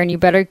Medicare and you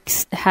better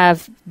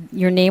have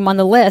your name on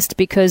the list,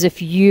 because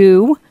if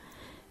you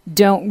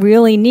don't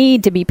really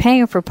need to be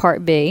paying for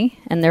Part B,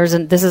 and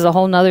this is a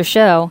whole nother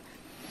show,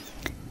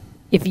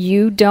 if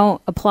you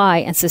don't apply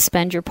and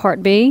suspend your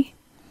Part B,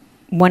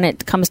 when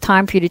it comes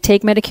time for you to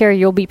take Medicare,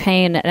 you'll be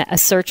paying a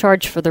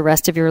surcharge for the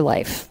rest of your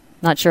life.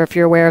 Not sure if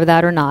you're aware of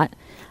that or not.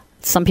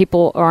 Some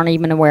people aren't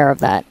even aware of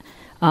that.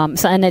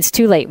 And it's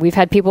too late. We've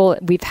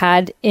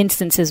had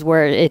instances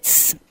where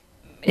it's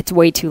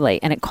way too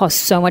late, and it costs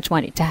so much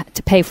money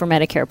to pay for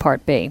Medicare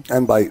Part B.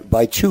 And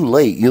by too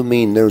late, you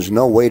mean there's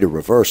no way to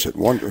reverse it.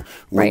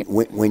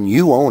 When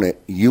you own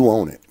it, you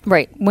own it.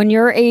 Right. When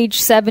you're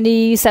age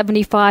 70,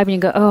 75, and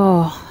you go,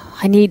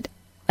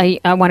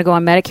 I want to go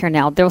on Medicare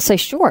now, they'll say,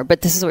 sure,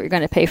 but this is what you're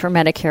going to pay for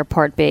Medicare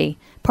Part B.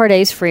 Part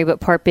A is free, but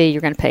Part B you're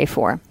going to pay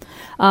for.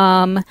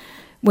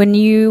 When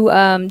you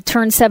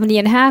turn 70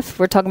 and a half,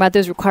 we're talking about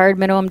those required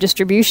minimum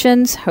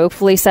distributions,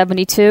 hopefully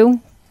 72.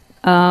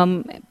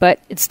 But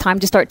it's time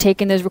to start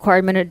taking those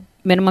required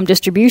minimum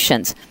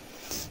distributions.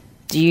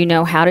 Do you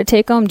know how to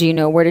take them? Do you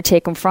know where to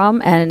take them from?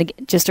 And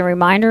just a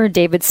reminder,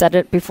 David said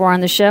it before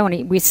on the show,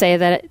 and we say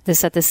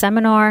this at the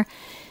seminar.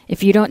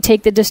 If you don't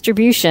take the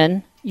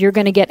distribution, you're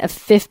going to get a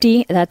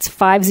 50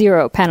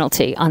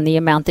 penalty on the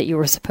amount that you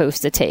were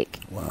supposed to take.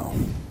 Wow.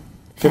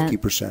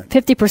 50%.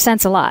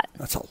 50%'s a lot.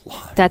 That's a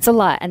lot. That's a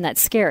lot, and that's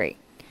scary.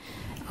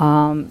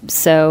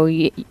 So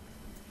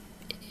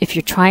if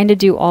you're trying to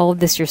do all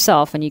of this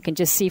yourself, and you can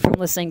just see from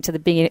listening to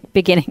the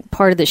beginning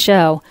part of the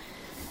show,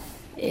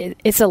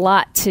 it's a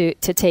lot to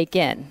take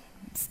in.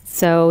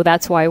 So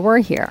that's why we're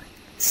here.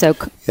 So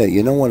yeah,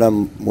 you know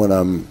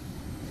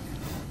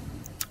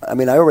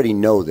I already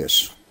know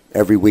this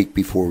every week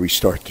before we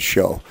start the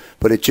show,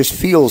 but it just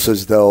feels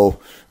as though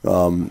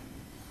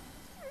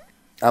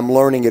I'm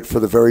learning it for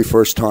the very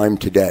first time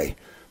today.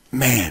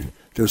 Man,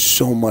 there's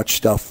so much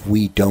stuff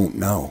we don't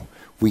know.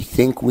 We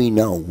think we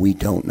know. We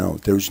don't know.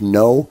 There's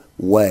no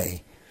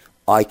way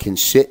I can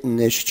sit in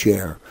this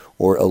chair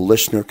or a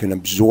listener can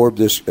absorb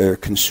this or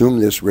consume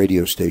this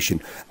radio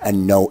station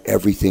and know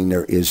everything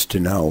there is to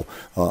know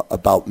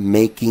about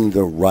making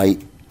the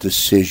right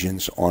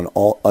decisions on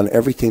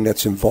everything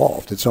that's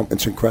involved.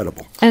 It's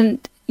incredible. And,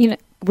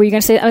 were you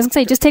going to say, I was going to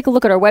say, just take a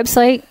look at our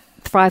website,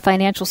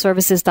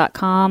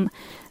 thrivefinancialservices.com.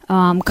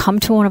 Come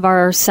to one of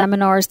our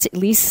seminars to at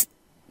least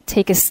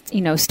take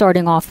a,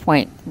 starting off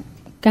point.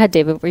 Go ahead,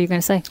 David. What were you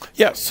going to say?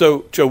 Yeah.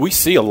 So, Joe, we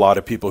see a lot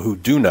of people who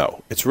do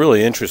know. It's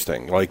really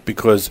interesting,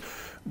 because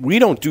we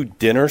don't do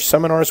dinner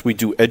seminars. We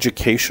do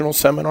educational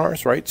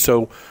seminars, right?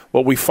 So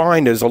what we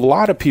find is a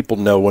lot of people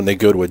know when they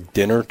go to a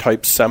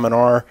dinner-type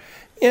seminar,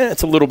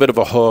 it's a little bit of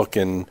a hook,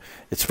 and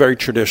it's very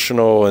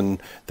traditional, and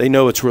they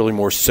know it's really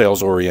more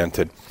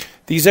sales-oriented.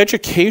 These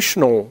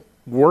educational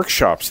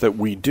workshops that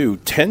we do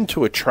tend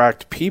to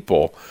attract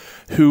people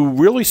who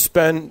really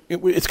spend,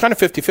 it's kind of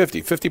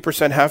 50-50.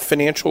 50% have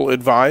financial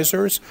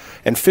advisors,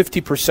 and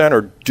 50%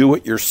 are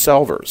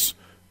do-it-yourselfers.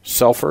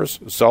 Selvers?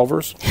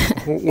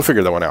 We'll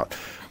figure that one out.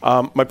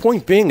 My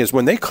point being is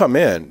when they come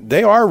in,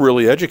 they are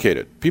really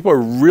educated. People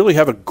really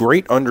have a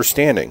great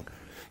understanding,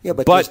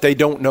 but they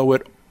don't know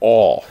it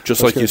all,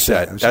 just like you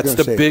said. That's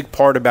the big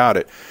part about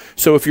it.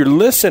 So if you're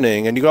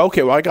listening and you go,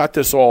 okay, well, I got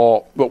this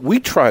all, what we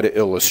try to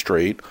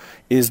illustrate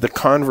is the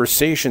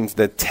conversations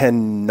that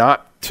tend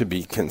not to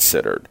be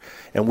considered.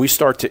 And we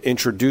start to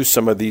introduce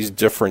some of these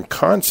different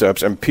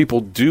concepts, and people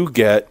do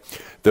get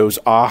those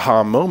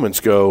aha moments,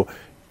 go,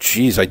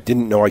 geez, I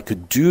didn't know I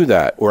could do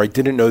that, or I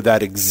didn't know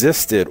that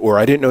existed, or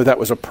I didn't know that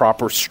was a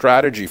proper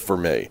strategy for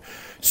me.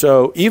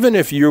 So even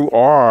if you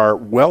are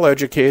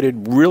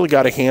well-educated, really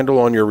got a handle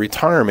on your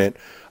retirement,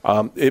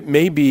 it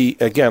may be,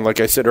 again, like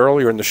I said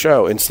earlier in the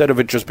show, instead of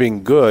it just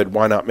being good,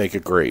 why not make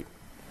it great?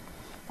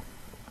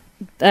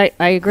 I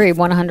agree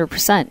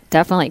 100%.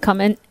 Definitely.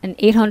 Come in and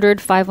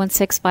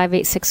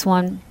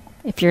 800-516-5861.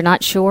 If you're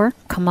not sure,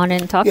 come on in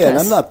and talk to us. Yeah, and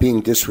I'm not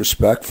being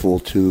disrespectful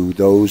to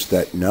those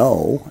that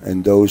know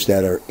and those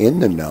that are in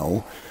the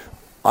know.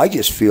 I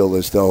just feel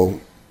as though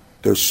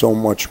there's so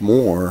much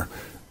more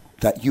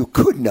that you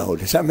could know.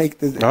 Does that make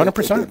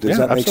 100%? Does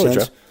that make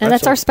sense? And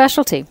that's our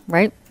specialty,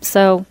 right?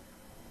 So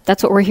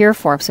that's what we're here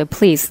for. So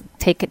please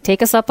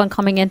take us up on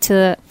coming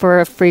for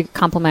a free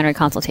complimentary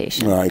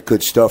consultation. All right,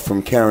 good stuff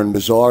from Karen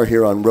Bazaar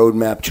here on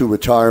Roadmap to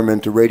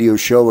Retirement, the radio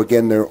show.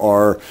 Again, there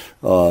are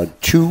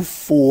 2,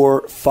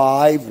 4,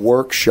 5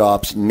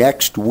 workshops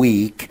next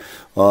week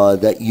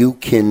that you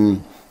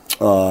can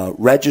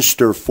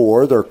register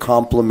for. They're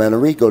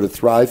complimentary. Go to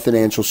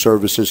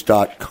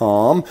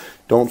thrivefinancialservices.com.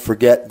 Don't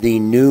forget the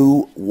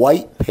new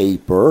white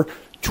paper,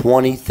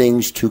 20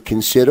 Things to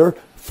Consider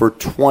for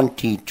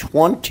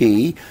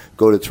 2020.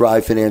 Go to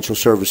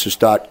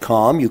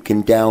thrivefinancialservices.com. You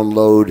can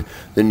download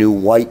the new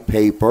white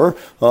paper.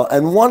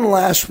 And one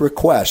last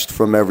request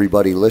from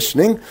everybody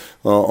listening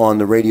on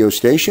the radio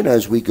station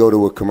as we go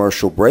to a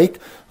commercial break.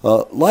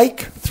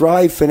 Like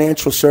Thrive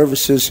Financial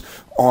Services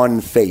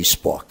on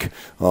Facebook.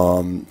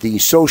 The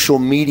social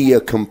media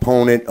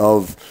component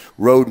of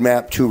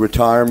Roadmap to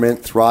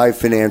Retirement, Thrive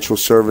Financial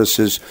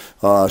Services,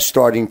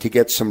 starting to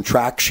get some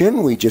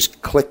traction. We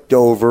just clicked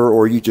over,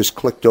 or you just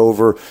clicked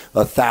over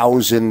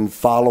 1,000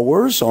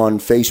 followers on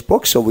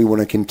Facebook, so we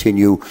want to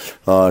continue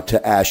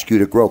to ask you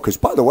to grow. Because,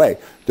 by the way,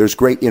 there's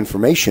great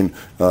information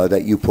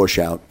that you push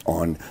out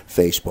on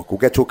Facebook. We'll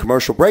get to a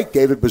commercial break.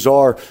 David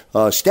Bazaar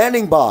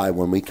standing by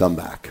when we come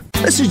back.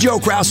 This is Joe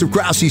Krause of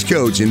Krause's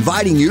Coats,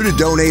 inviting you to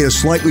donate a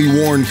slightly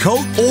worn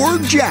coat or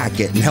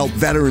jacket and help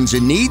veterans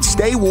in need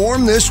stay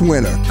warm this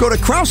winter. Go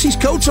to Krause's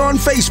Coats on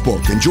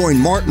Facebook and join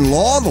Martin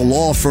Law, the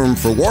law firm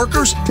for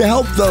workers, to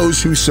help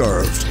those who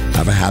served.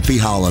 Have a happy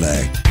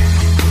holiday.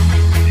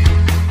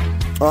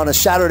 On a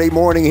Saturday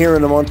morning here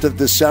in the month of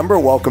December,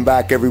 welcome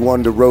back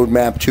everyone to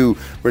Roadmap to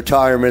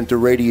Retirement, the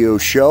radio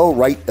show,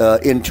 right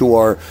into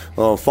our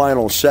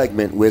final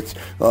segment with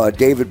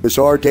David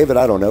Bazaar. David,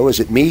 I don't know, is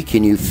it me?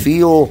 Can you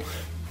feel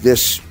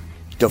this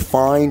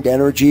defined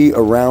energy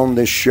around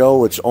this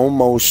show? It's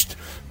almost,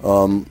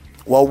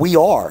 well, we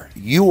are.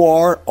 You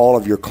are, all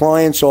of your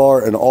clients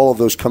are, and all of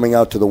those coming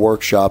out to the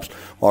workshops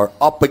are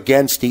up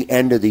against the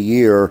end of the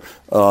year.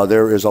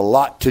 There is a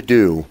lot to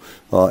do.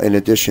 In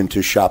addition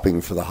to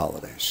shopping for the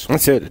holidays.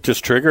 That's it. It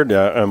just triggered.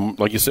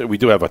 Like you said, we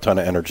do have a ton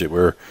of energy.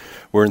 We're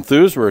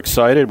enthused. We're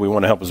excited. We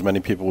want to help as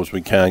many people as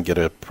we can get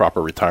a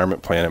proper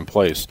retirement plan in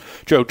place.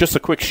 Joe, just a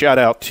quick shout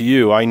out to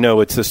you. I know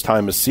it's this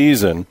time of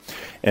season,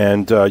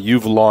 and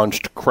you've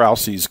launched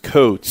Krause's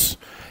Coats,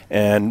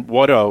 and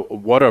what a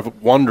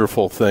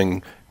wonderful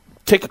thing.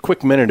 Take a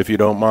quick minute, if you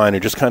don't mind,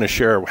 and just kind of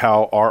share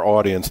how our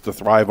audience, the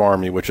Thrive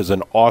Army, which is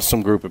an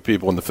awesome group of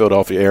people in the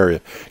Philadelphia area,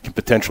 can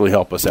potentially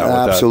help us out with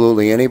that.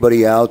 Absolutely.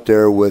 Anybody out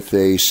there with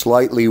a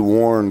slightly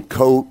worn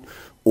coat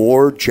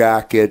or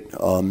jacket,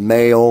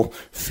 male,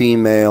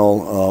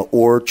 female,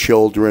 or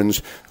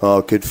children's,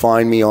 could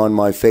find me on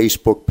my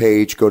Facebook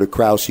page. Go to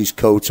Krause's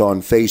Coats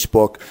on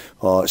Facebook.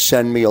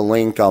 Send me a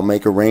link. I'll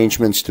make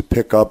arrangements to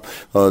pick up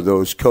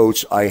those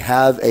coats. I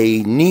have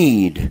a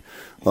need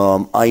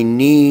I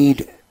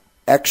need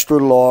extra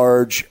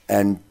large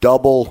and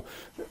double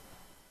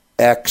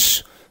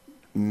X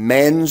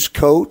men's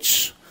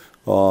coats.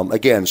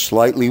 Again,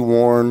 slightly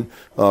worn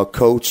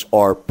coats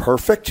are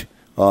perfect.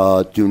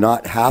 Do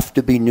not have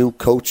to be new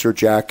coats or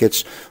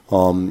jackets,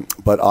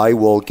 but I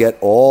will get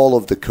all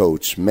of the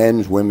coats,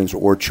 men's, women's,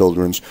 or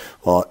children's,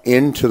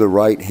 into the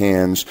right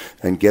hands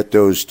and get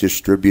those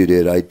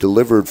distributed. I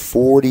delivered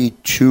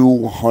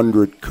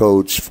 4,200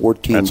 coats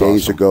 14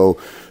 days ago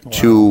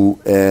to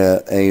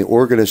an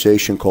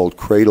organization called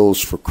Cradles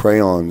for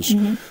Crayons.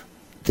 Mm-hmm.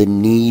 The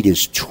need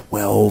is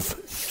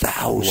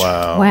 12,000.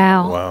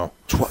 Wow.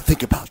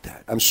 Think about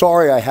that. I'm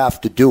sorry I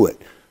have to do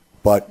it.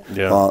 But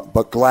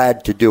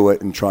glad to do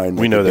it and try and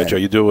make We know it that, better. Joe.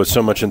 You do it with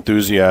so much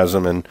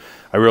enthusiasm, and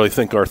I really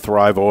think our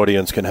Thrive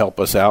audience can help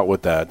us out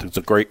with that. It's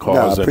a great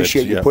cause. I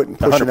appreciate you pushing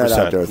that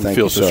out there. Thank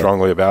you, feel so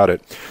strongly about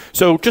it.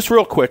 So just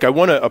real quick, I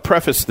want to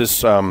preface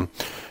this.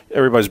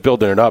 Everybody's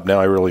building it up now.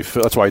 I really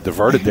feel that's why I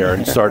diverted there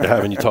and started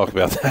having you talk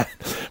about that.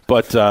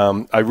 But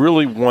I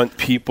really want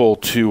people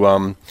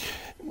to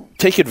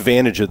take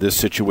advantage of this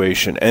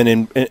situation.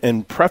 And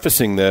in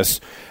prefacing this,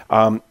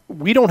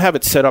 we don't have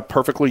it set up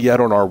perfectly yet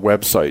on our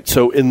website.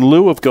 So in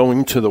lieu of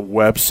going to the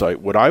website,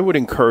 what I would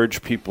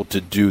encourage people to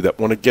do that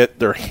want to get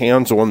their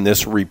hands on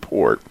this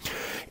report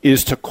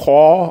is to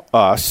call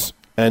us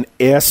and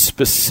ask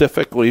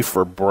specifically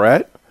for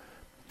Brett,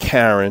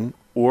 Karen,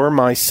 or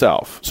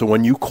myself. So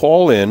when you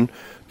call in,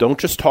 don't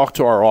just talk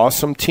to our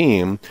awesome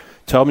team.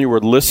 Tell them you were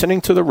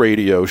listening to the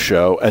radio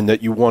show and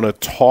that you want to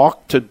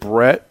talk to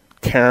Brett,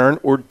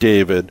 Karen, or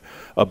David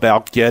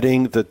about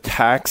getting the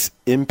tax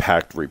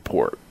impact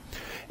report.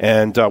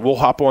 And we'll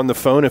hop on the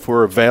phone if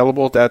we're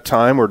available at that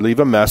time, or leave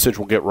a message.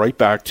 We'll get right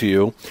back to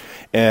you.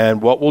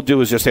 And what we'll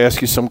do is just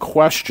ask you some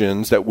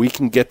questions that we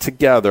can get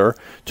together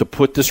to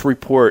put this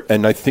report,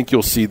 and I think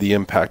you'll see the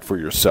impact for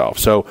yourself.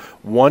 So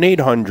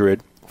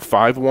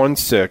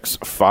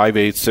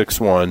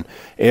 1-800-516-5861.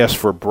 Ask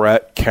for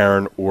Brett,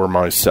 Karen, or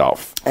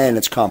myself. And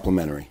it's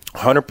complimentary.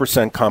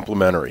 100%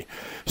 complimentary.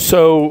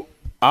 So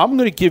I'm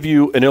going to give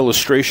you an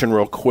illustration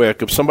real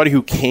quick of somebody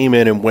who came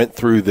in and went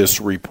through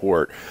this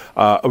report.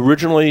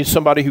 Originally,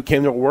 somebody who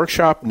came to a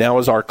workshop now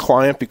is our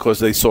client because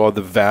they saw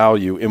the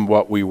value in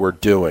what we were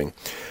doing.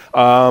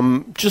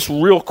 Just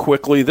real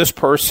quickly, this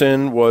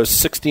person was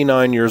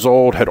 69 years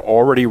old, had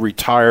already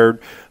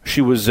retired.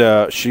 She was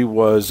a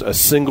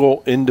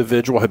single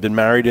individual, had been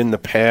married in the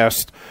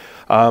past.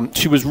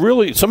 She was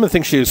really, some of the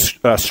things she has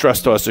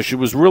stressed to us is she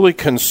was really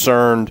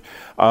concerned.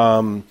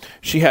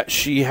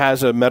 She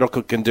has a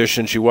medical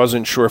condition. She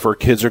wasn't sure if her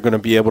kids are going to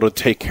be able to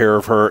take care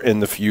of her in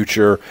the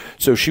future.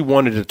 So she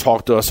wanted to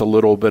talk to us a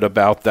little bit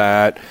about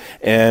that.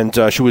 And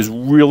she was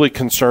really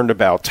concerned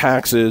about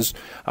taxes.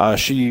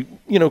 She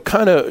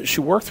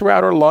worked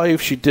throughout her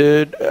life. She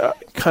did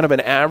kind of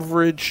an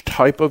average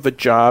type of a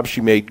job.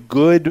 She made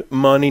good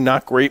money,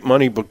 not great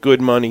money, but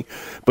good money.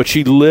 But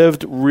she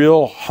lived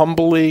real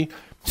humbly,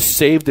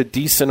 saved a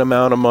decent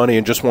amount of money,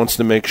 and just wants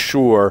to make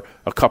sure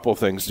a couple of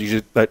things.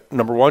 That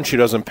number one, she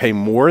doesn't pay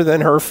more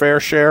than her fair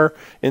share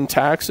in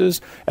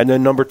taxes. And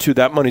then number two,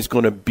 that money's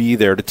going to be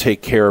there to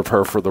take care of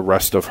her for the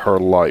rest of her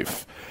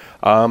life.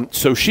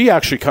 So she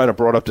actually kind of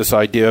brought up this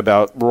idea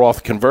about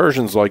Roth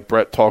conversions like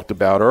Brett talked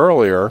about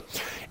earlier.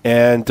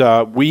 And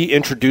we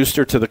introduced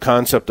her to the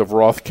concept of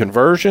Roth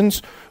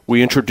conversions.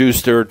 We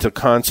introduced her to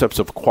concepts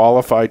of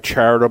qualified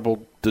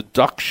charitable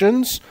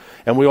deductions.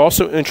 And we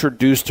also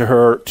introduced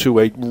her to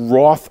a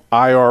Roth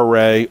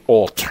IRA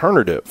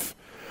alternative.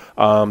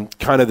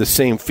 Kind of the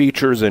same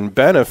features and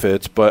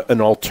benefits, but an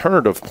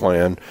alternative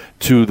plan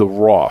to the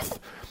Roth.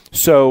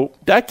 So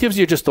that gives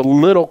you just a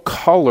little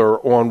color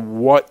on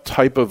what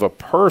type of a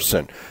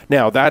person.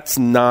 Now, that's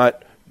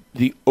not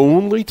the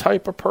only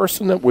type of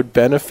person that would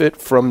benefit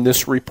from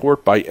this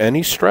report by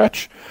any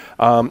stretch.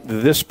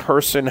 This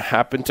person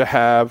happened to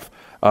have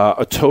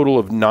a total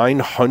of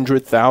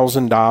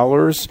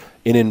 $900,000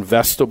 in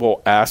investable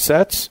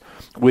assets,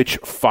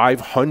 which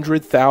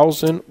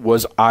 $500,000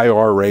 was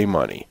IRA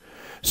money.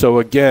 So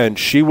again,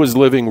 she was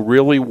living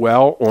really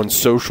well on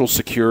Social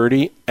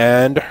Security,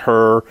 and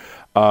her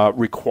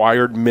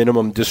required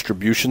minimum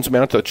distributions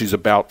amount that she's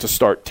about to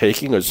start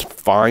taking is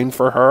fine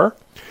for her.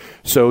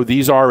 So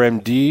these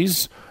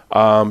RMDs,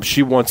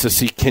 she wants to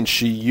see,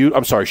 she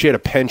had a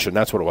pension.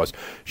 That's what it was.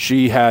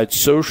 She had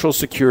Social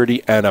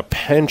Security and a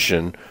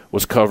pension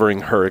was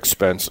covering her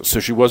expenses. So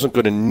she wasn't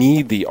going to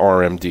need the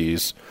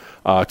RMDs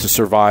to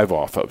survive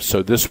off of.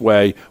 So this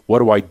way, what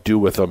do I do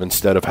with them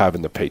instead of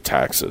having to pay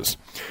taxes?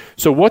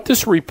 So what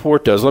this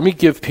report does, let me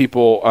give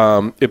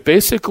people, it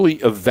basically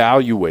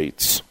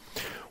evaluates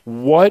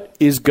what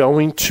is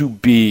going to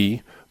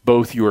be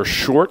both your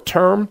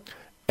short-term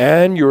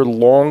and your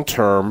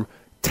long-term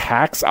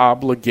tax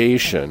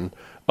obligation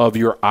of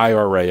your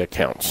IRA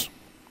accounts.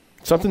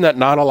 Something that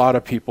not a lot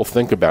of people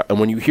think about. And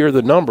when you hear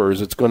the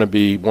numbers, it's going to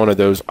be one of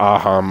those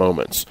aha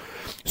moments.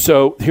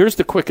 So here's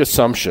the quick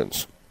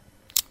assumptions.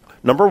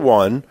 Number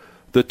one,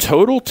 the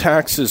total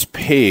taxes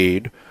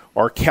paid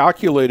are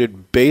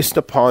calculated based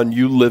upon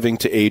you living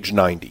to age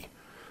 90.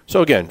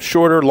 So again,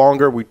 shorter,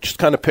 longer, we just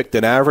kind of picked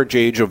an average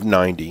age of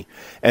 90.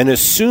 And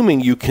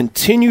assuming you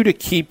continue to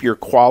keep your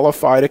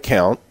qualified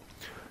account,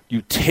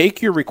 you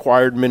take your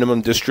required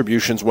minimum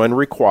distributions when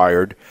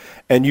required,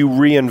 and you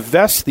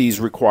reinvest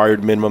these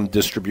required minimum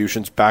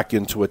distributions back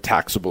into a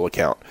taxable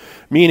account,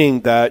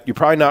 meaning that you're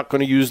probably not going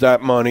to use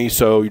that money,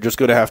 so you're just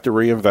going to have to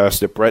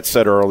reinvest it. Brett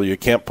said earlier, you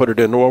can't put it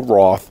into a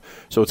Roth,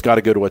 so it's got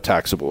to go to a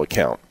taxable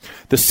account.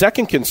 The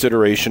second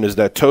consideration is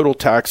that total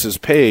taxes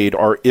paid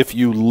are if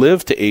you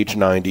live to age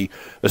 90,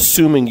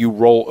 assuming you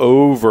roll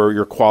over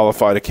your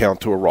qualified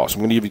account to a Roth. So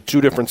I'm going to give you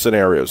two different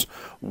scenarios.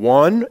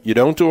 One, you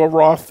don't do a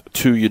Roth.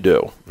 Two, you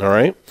do. All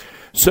right?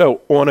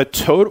 So on a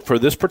total, for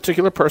this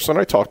particular person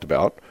I talked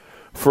about,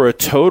 for a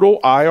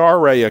total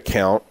IRA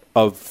account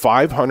of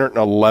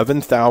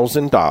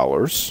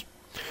 $511,000,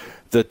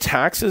 the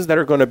taxes that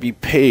are going to be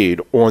paid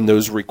on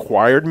those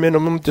required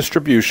minimum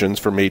distributions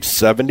from age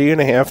 70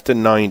 and a half to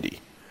 90,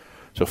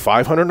 so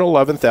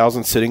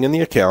 $511,000 sitting in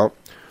the account,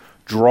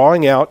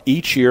 drawing out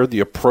each year the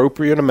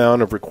appropriate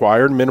amount of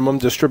required minimum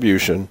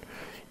distribution,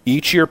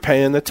 each year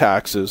paying the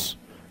taxes,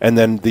 and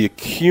then the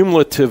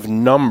cumulative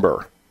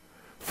number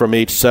from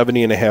age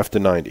 70 and a half to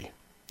 90.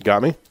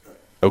 Got me?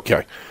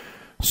 Okay.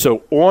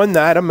 So on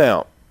that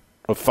amount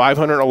of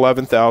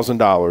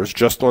 $511,000,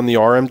 just on the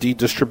RMD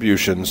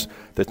distributions,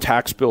 the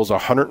tax bill is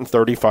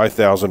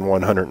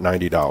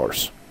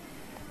 $135,190.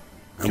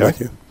 I'm with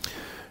you.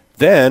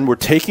 Then we're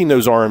taking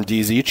those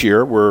RMDs each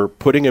year, we're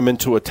putting them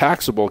into a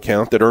taxable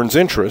account that earns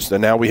interest,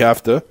 and now we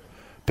have to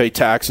pay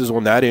taxes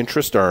on that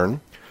interest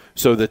earned.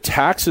 So the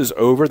taxes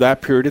over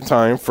that period of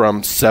time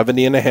from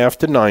 70 and a half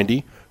to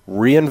 90,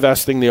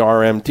 reinvesting the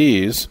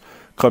RMDs,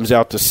 comes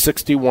out to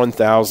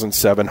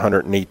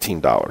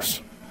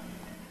 $61,718.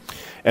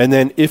 And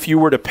then if you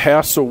were to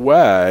pass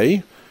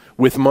away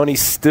with money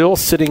still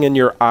sitting in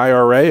your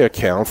IRA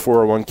account,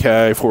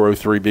 401k,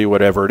 403b,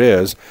 whatever it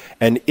is,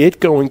 and it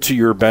going to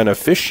your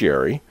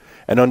beneficiary,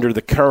 and under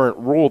the current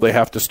rule, they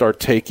have to start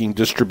taking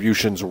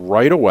distributions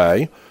right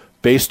away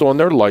based on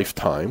their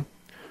lifetime.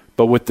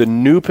 But with the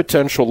new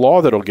potential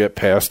law that'll get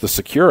passed, the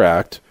Secure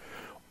Act,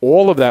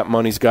 all of that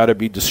money's got to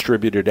be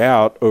distributed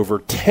out over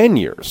 10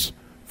 years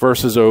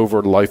versus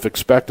over life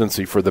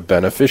expectancy for the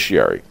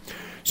beneficiary.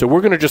 So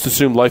we're going to just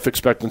assume life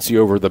expectancy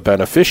over the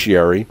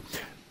beneficiary.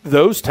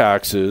 Those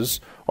taxes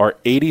are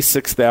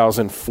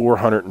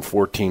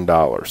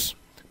 $86,414.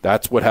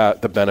 That's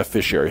what the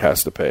beneficiary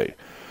has to pay.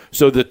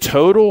 So the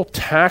total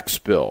tax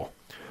bill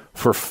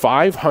for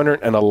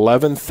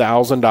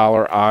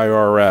 $511,000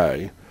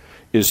 IRA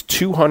is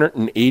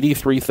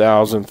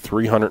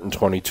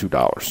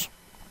 $283,322.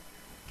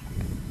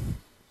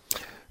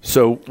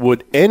 So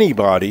would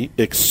anybody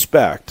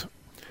expect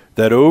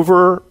that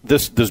over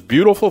this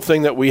beautiful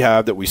thing that we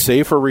have that we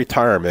save for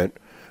retirement,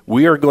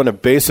 we are going to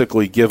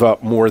basically give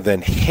up more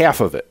than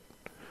half of it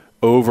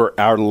over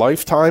our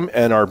lifetime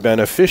and our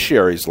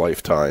beneficiary's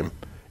lifetime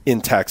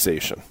in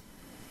taxation?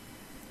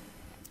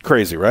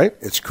 Crazy, right?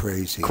 It's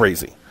crazy.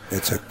 Crazy.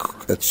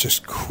 It's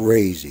just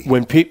crazy.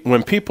 When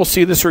people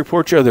see this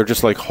report, Joe, they're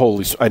just like,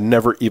 holy, I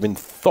never even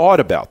thought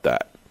about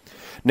that.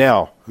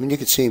 Now, I mean, you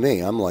could see me.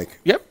 I'm like,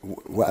 yep.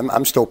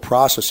 I'm still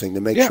processing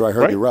to make sure I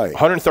heard you right.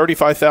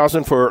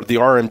 $135,000 for the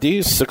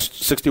RMDs,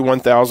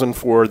 $61,000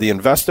 for the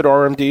invested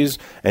RMDs,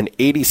 and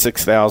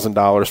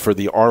 $86,000 for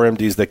the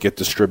RMDs that get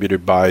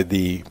distributed by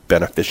the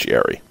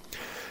beneficiary.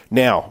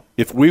 Now,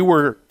 if we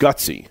were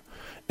gutsy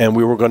and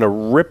we were going to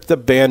rip the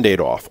Band-Aid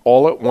off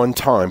all at one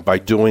time by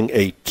doing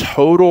a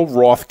total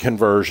Roth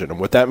conversion, and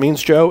what that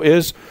means, Joe,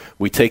 is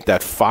we take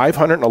that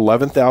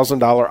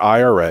 $511,000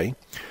 IRA,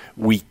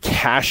 we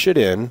cash it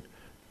in,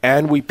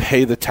 and we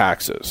pay the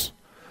taxes.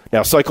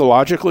 Now,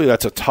 psychologically,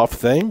 that's a tough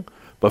thing,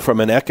 but from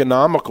an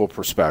economical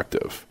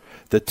perspective,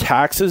 the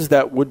taxes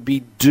that would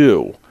be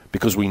due,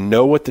 because we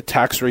know what the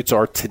tax rates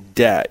are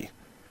today,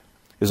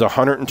 is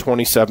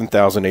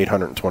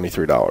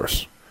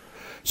 $127,823.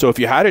 So if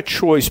you had a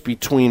choice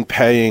between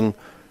paying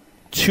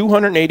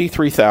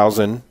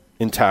 $283,000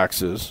 in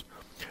taxes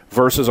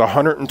versus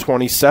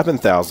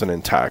 $127,000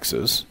 in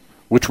taxes,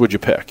 which would you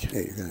pick? Yeah,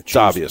 you're gonna choose. It's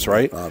obvious,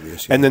 right?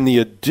 Obvious. Yeah. And then the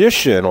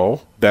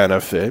additional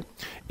benefit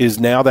is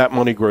now that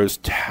money grows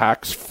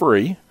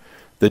tax-free,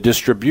 the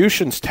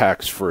distribution's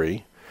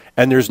tax-free,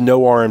 and there's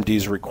no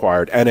RMDs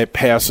required, and it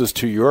passes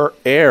to your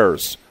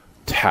heirs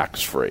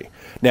tax-free.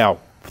 Now,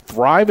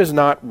 Thrive is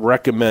not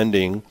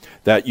recommending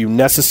that you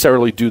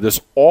necessarily do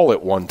this all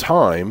at one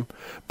time,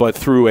 but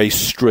through a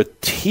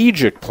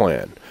strategic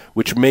plan,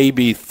 which may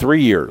be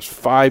 3 years,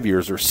 5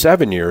 years, or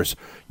 7 years,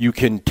 you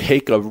can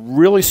take a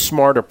really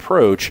smart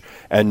approach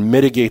and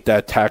mitigate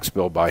that tax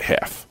bill by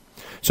half.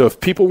 So if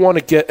people want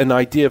to get an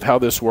idea of how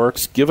this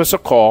works, give us a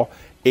call,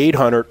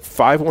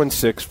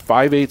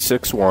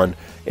 800-516-5861.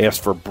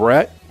 Ask for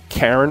Brett,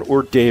 Karen,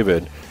 or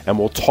David, and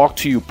we'll talk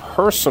to you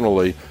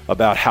personally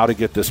about how to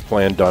get this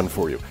plan done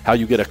for you, how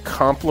you get a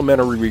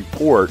complimentary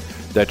report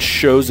that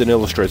shows and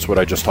illustrates what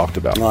I just talked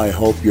about. I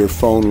hope your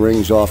phone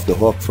rings off the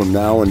hook from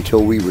now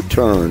until we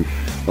return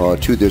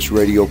to this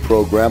radio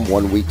program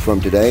 1 week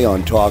from today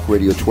on Talk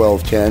Radio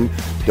 1210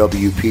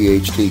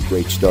 WPHT.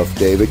 Great stuff,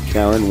 David.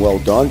 Karen, well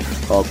done.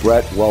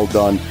 Brett, well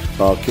done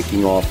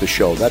kicking off the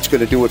show. That's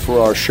going to do it for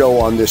our show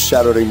on this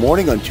Saturday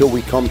morning until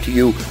we come to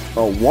you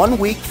 1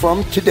 week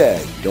from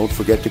today. Don't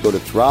forget to go to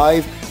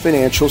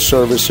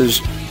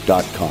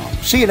thrivefinancialservices.com.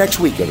 See you next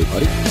week,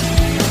 everybody.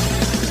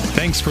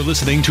 Thanks for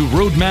listening to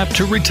Roadmap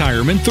to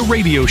Retirement, the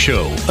radio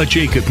show, a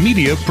Jacob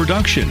Media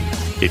production.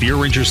 If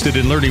you're interested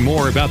in learning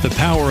more about the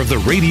power of the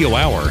radio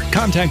hour,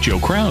 contact Joe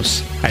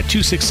Kraus at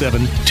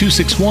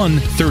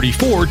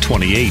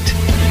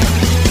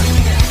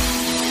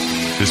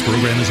 267-261-3428. This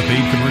program is a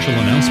paid commercial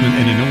announcement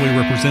and in no way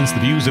represents the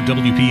views of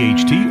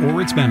WPHT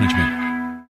or its management.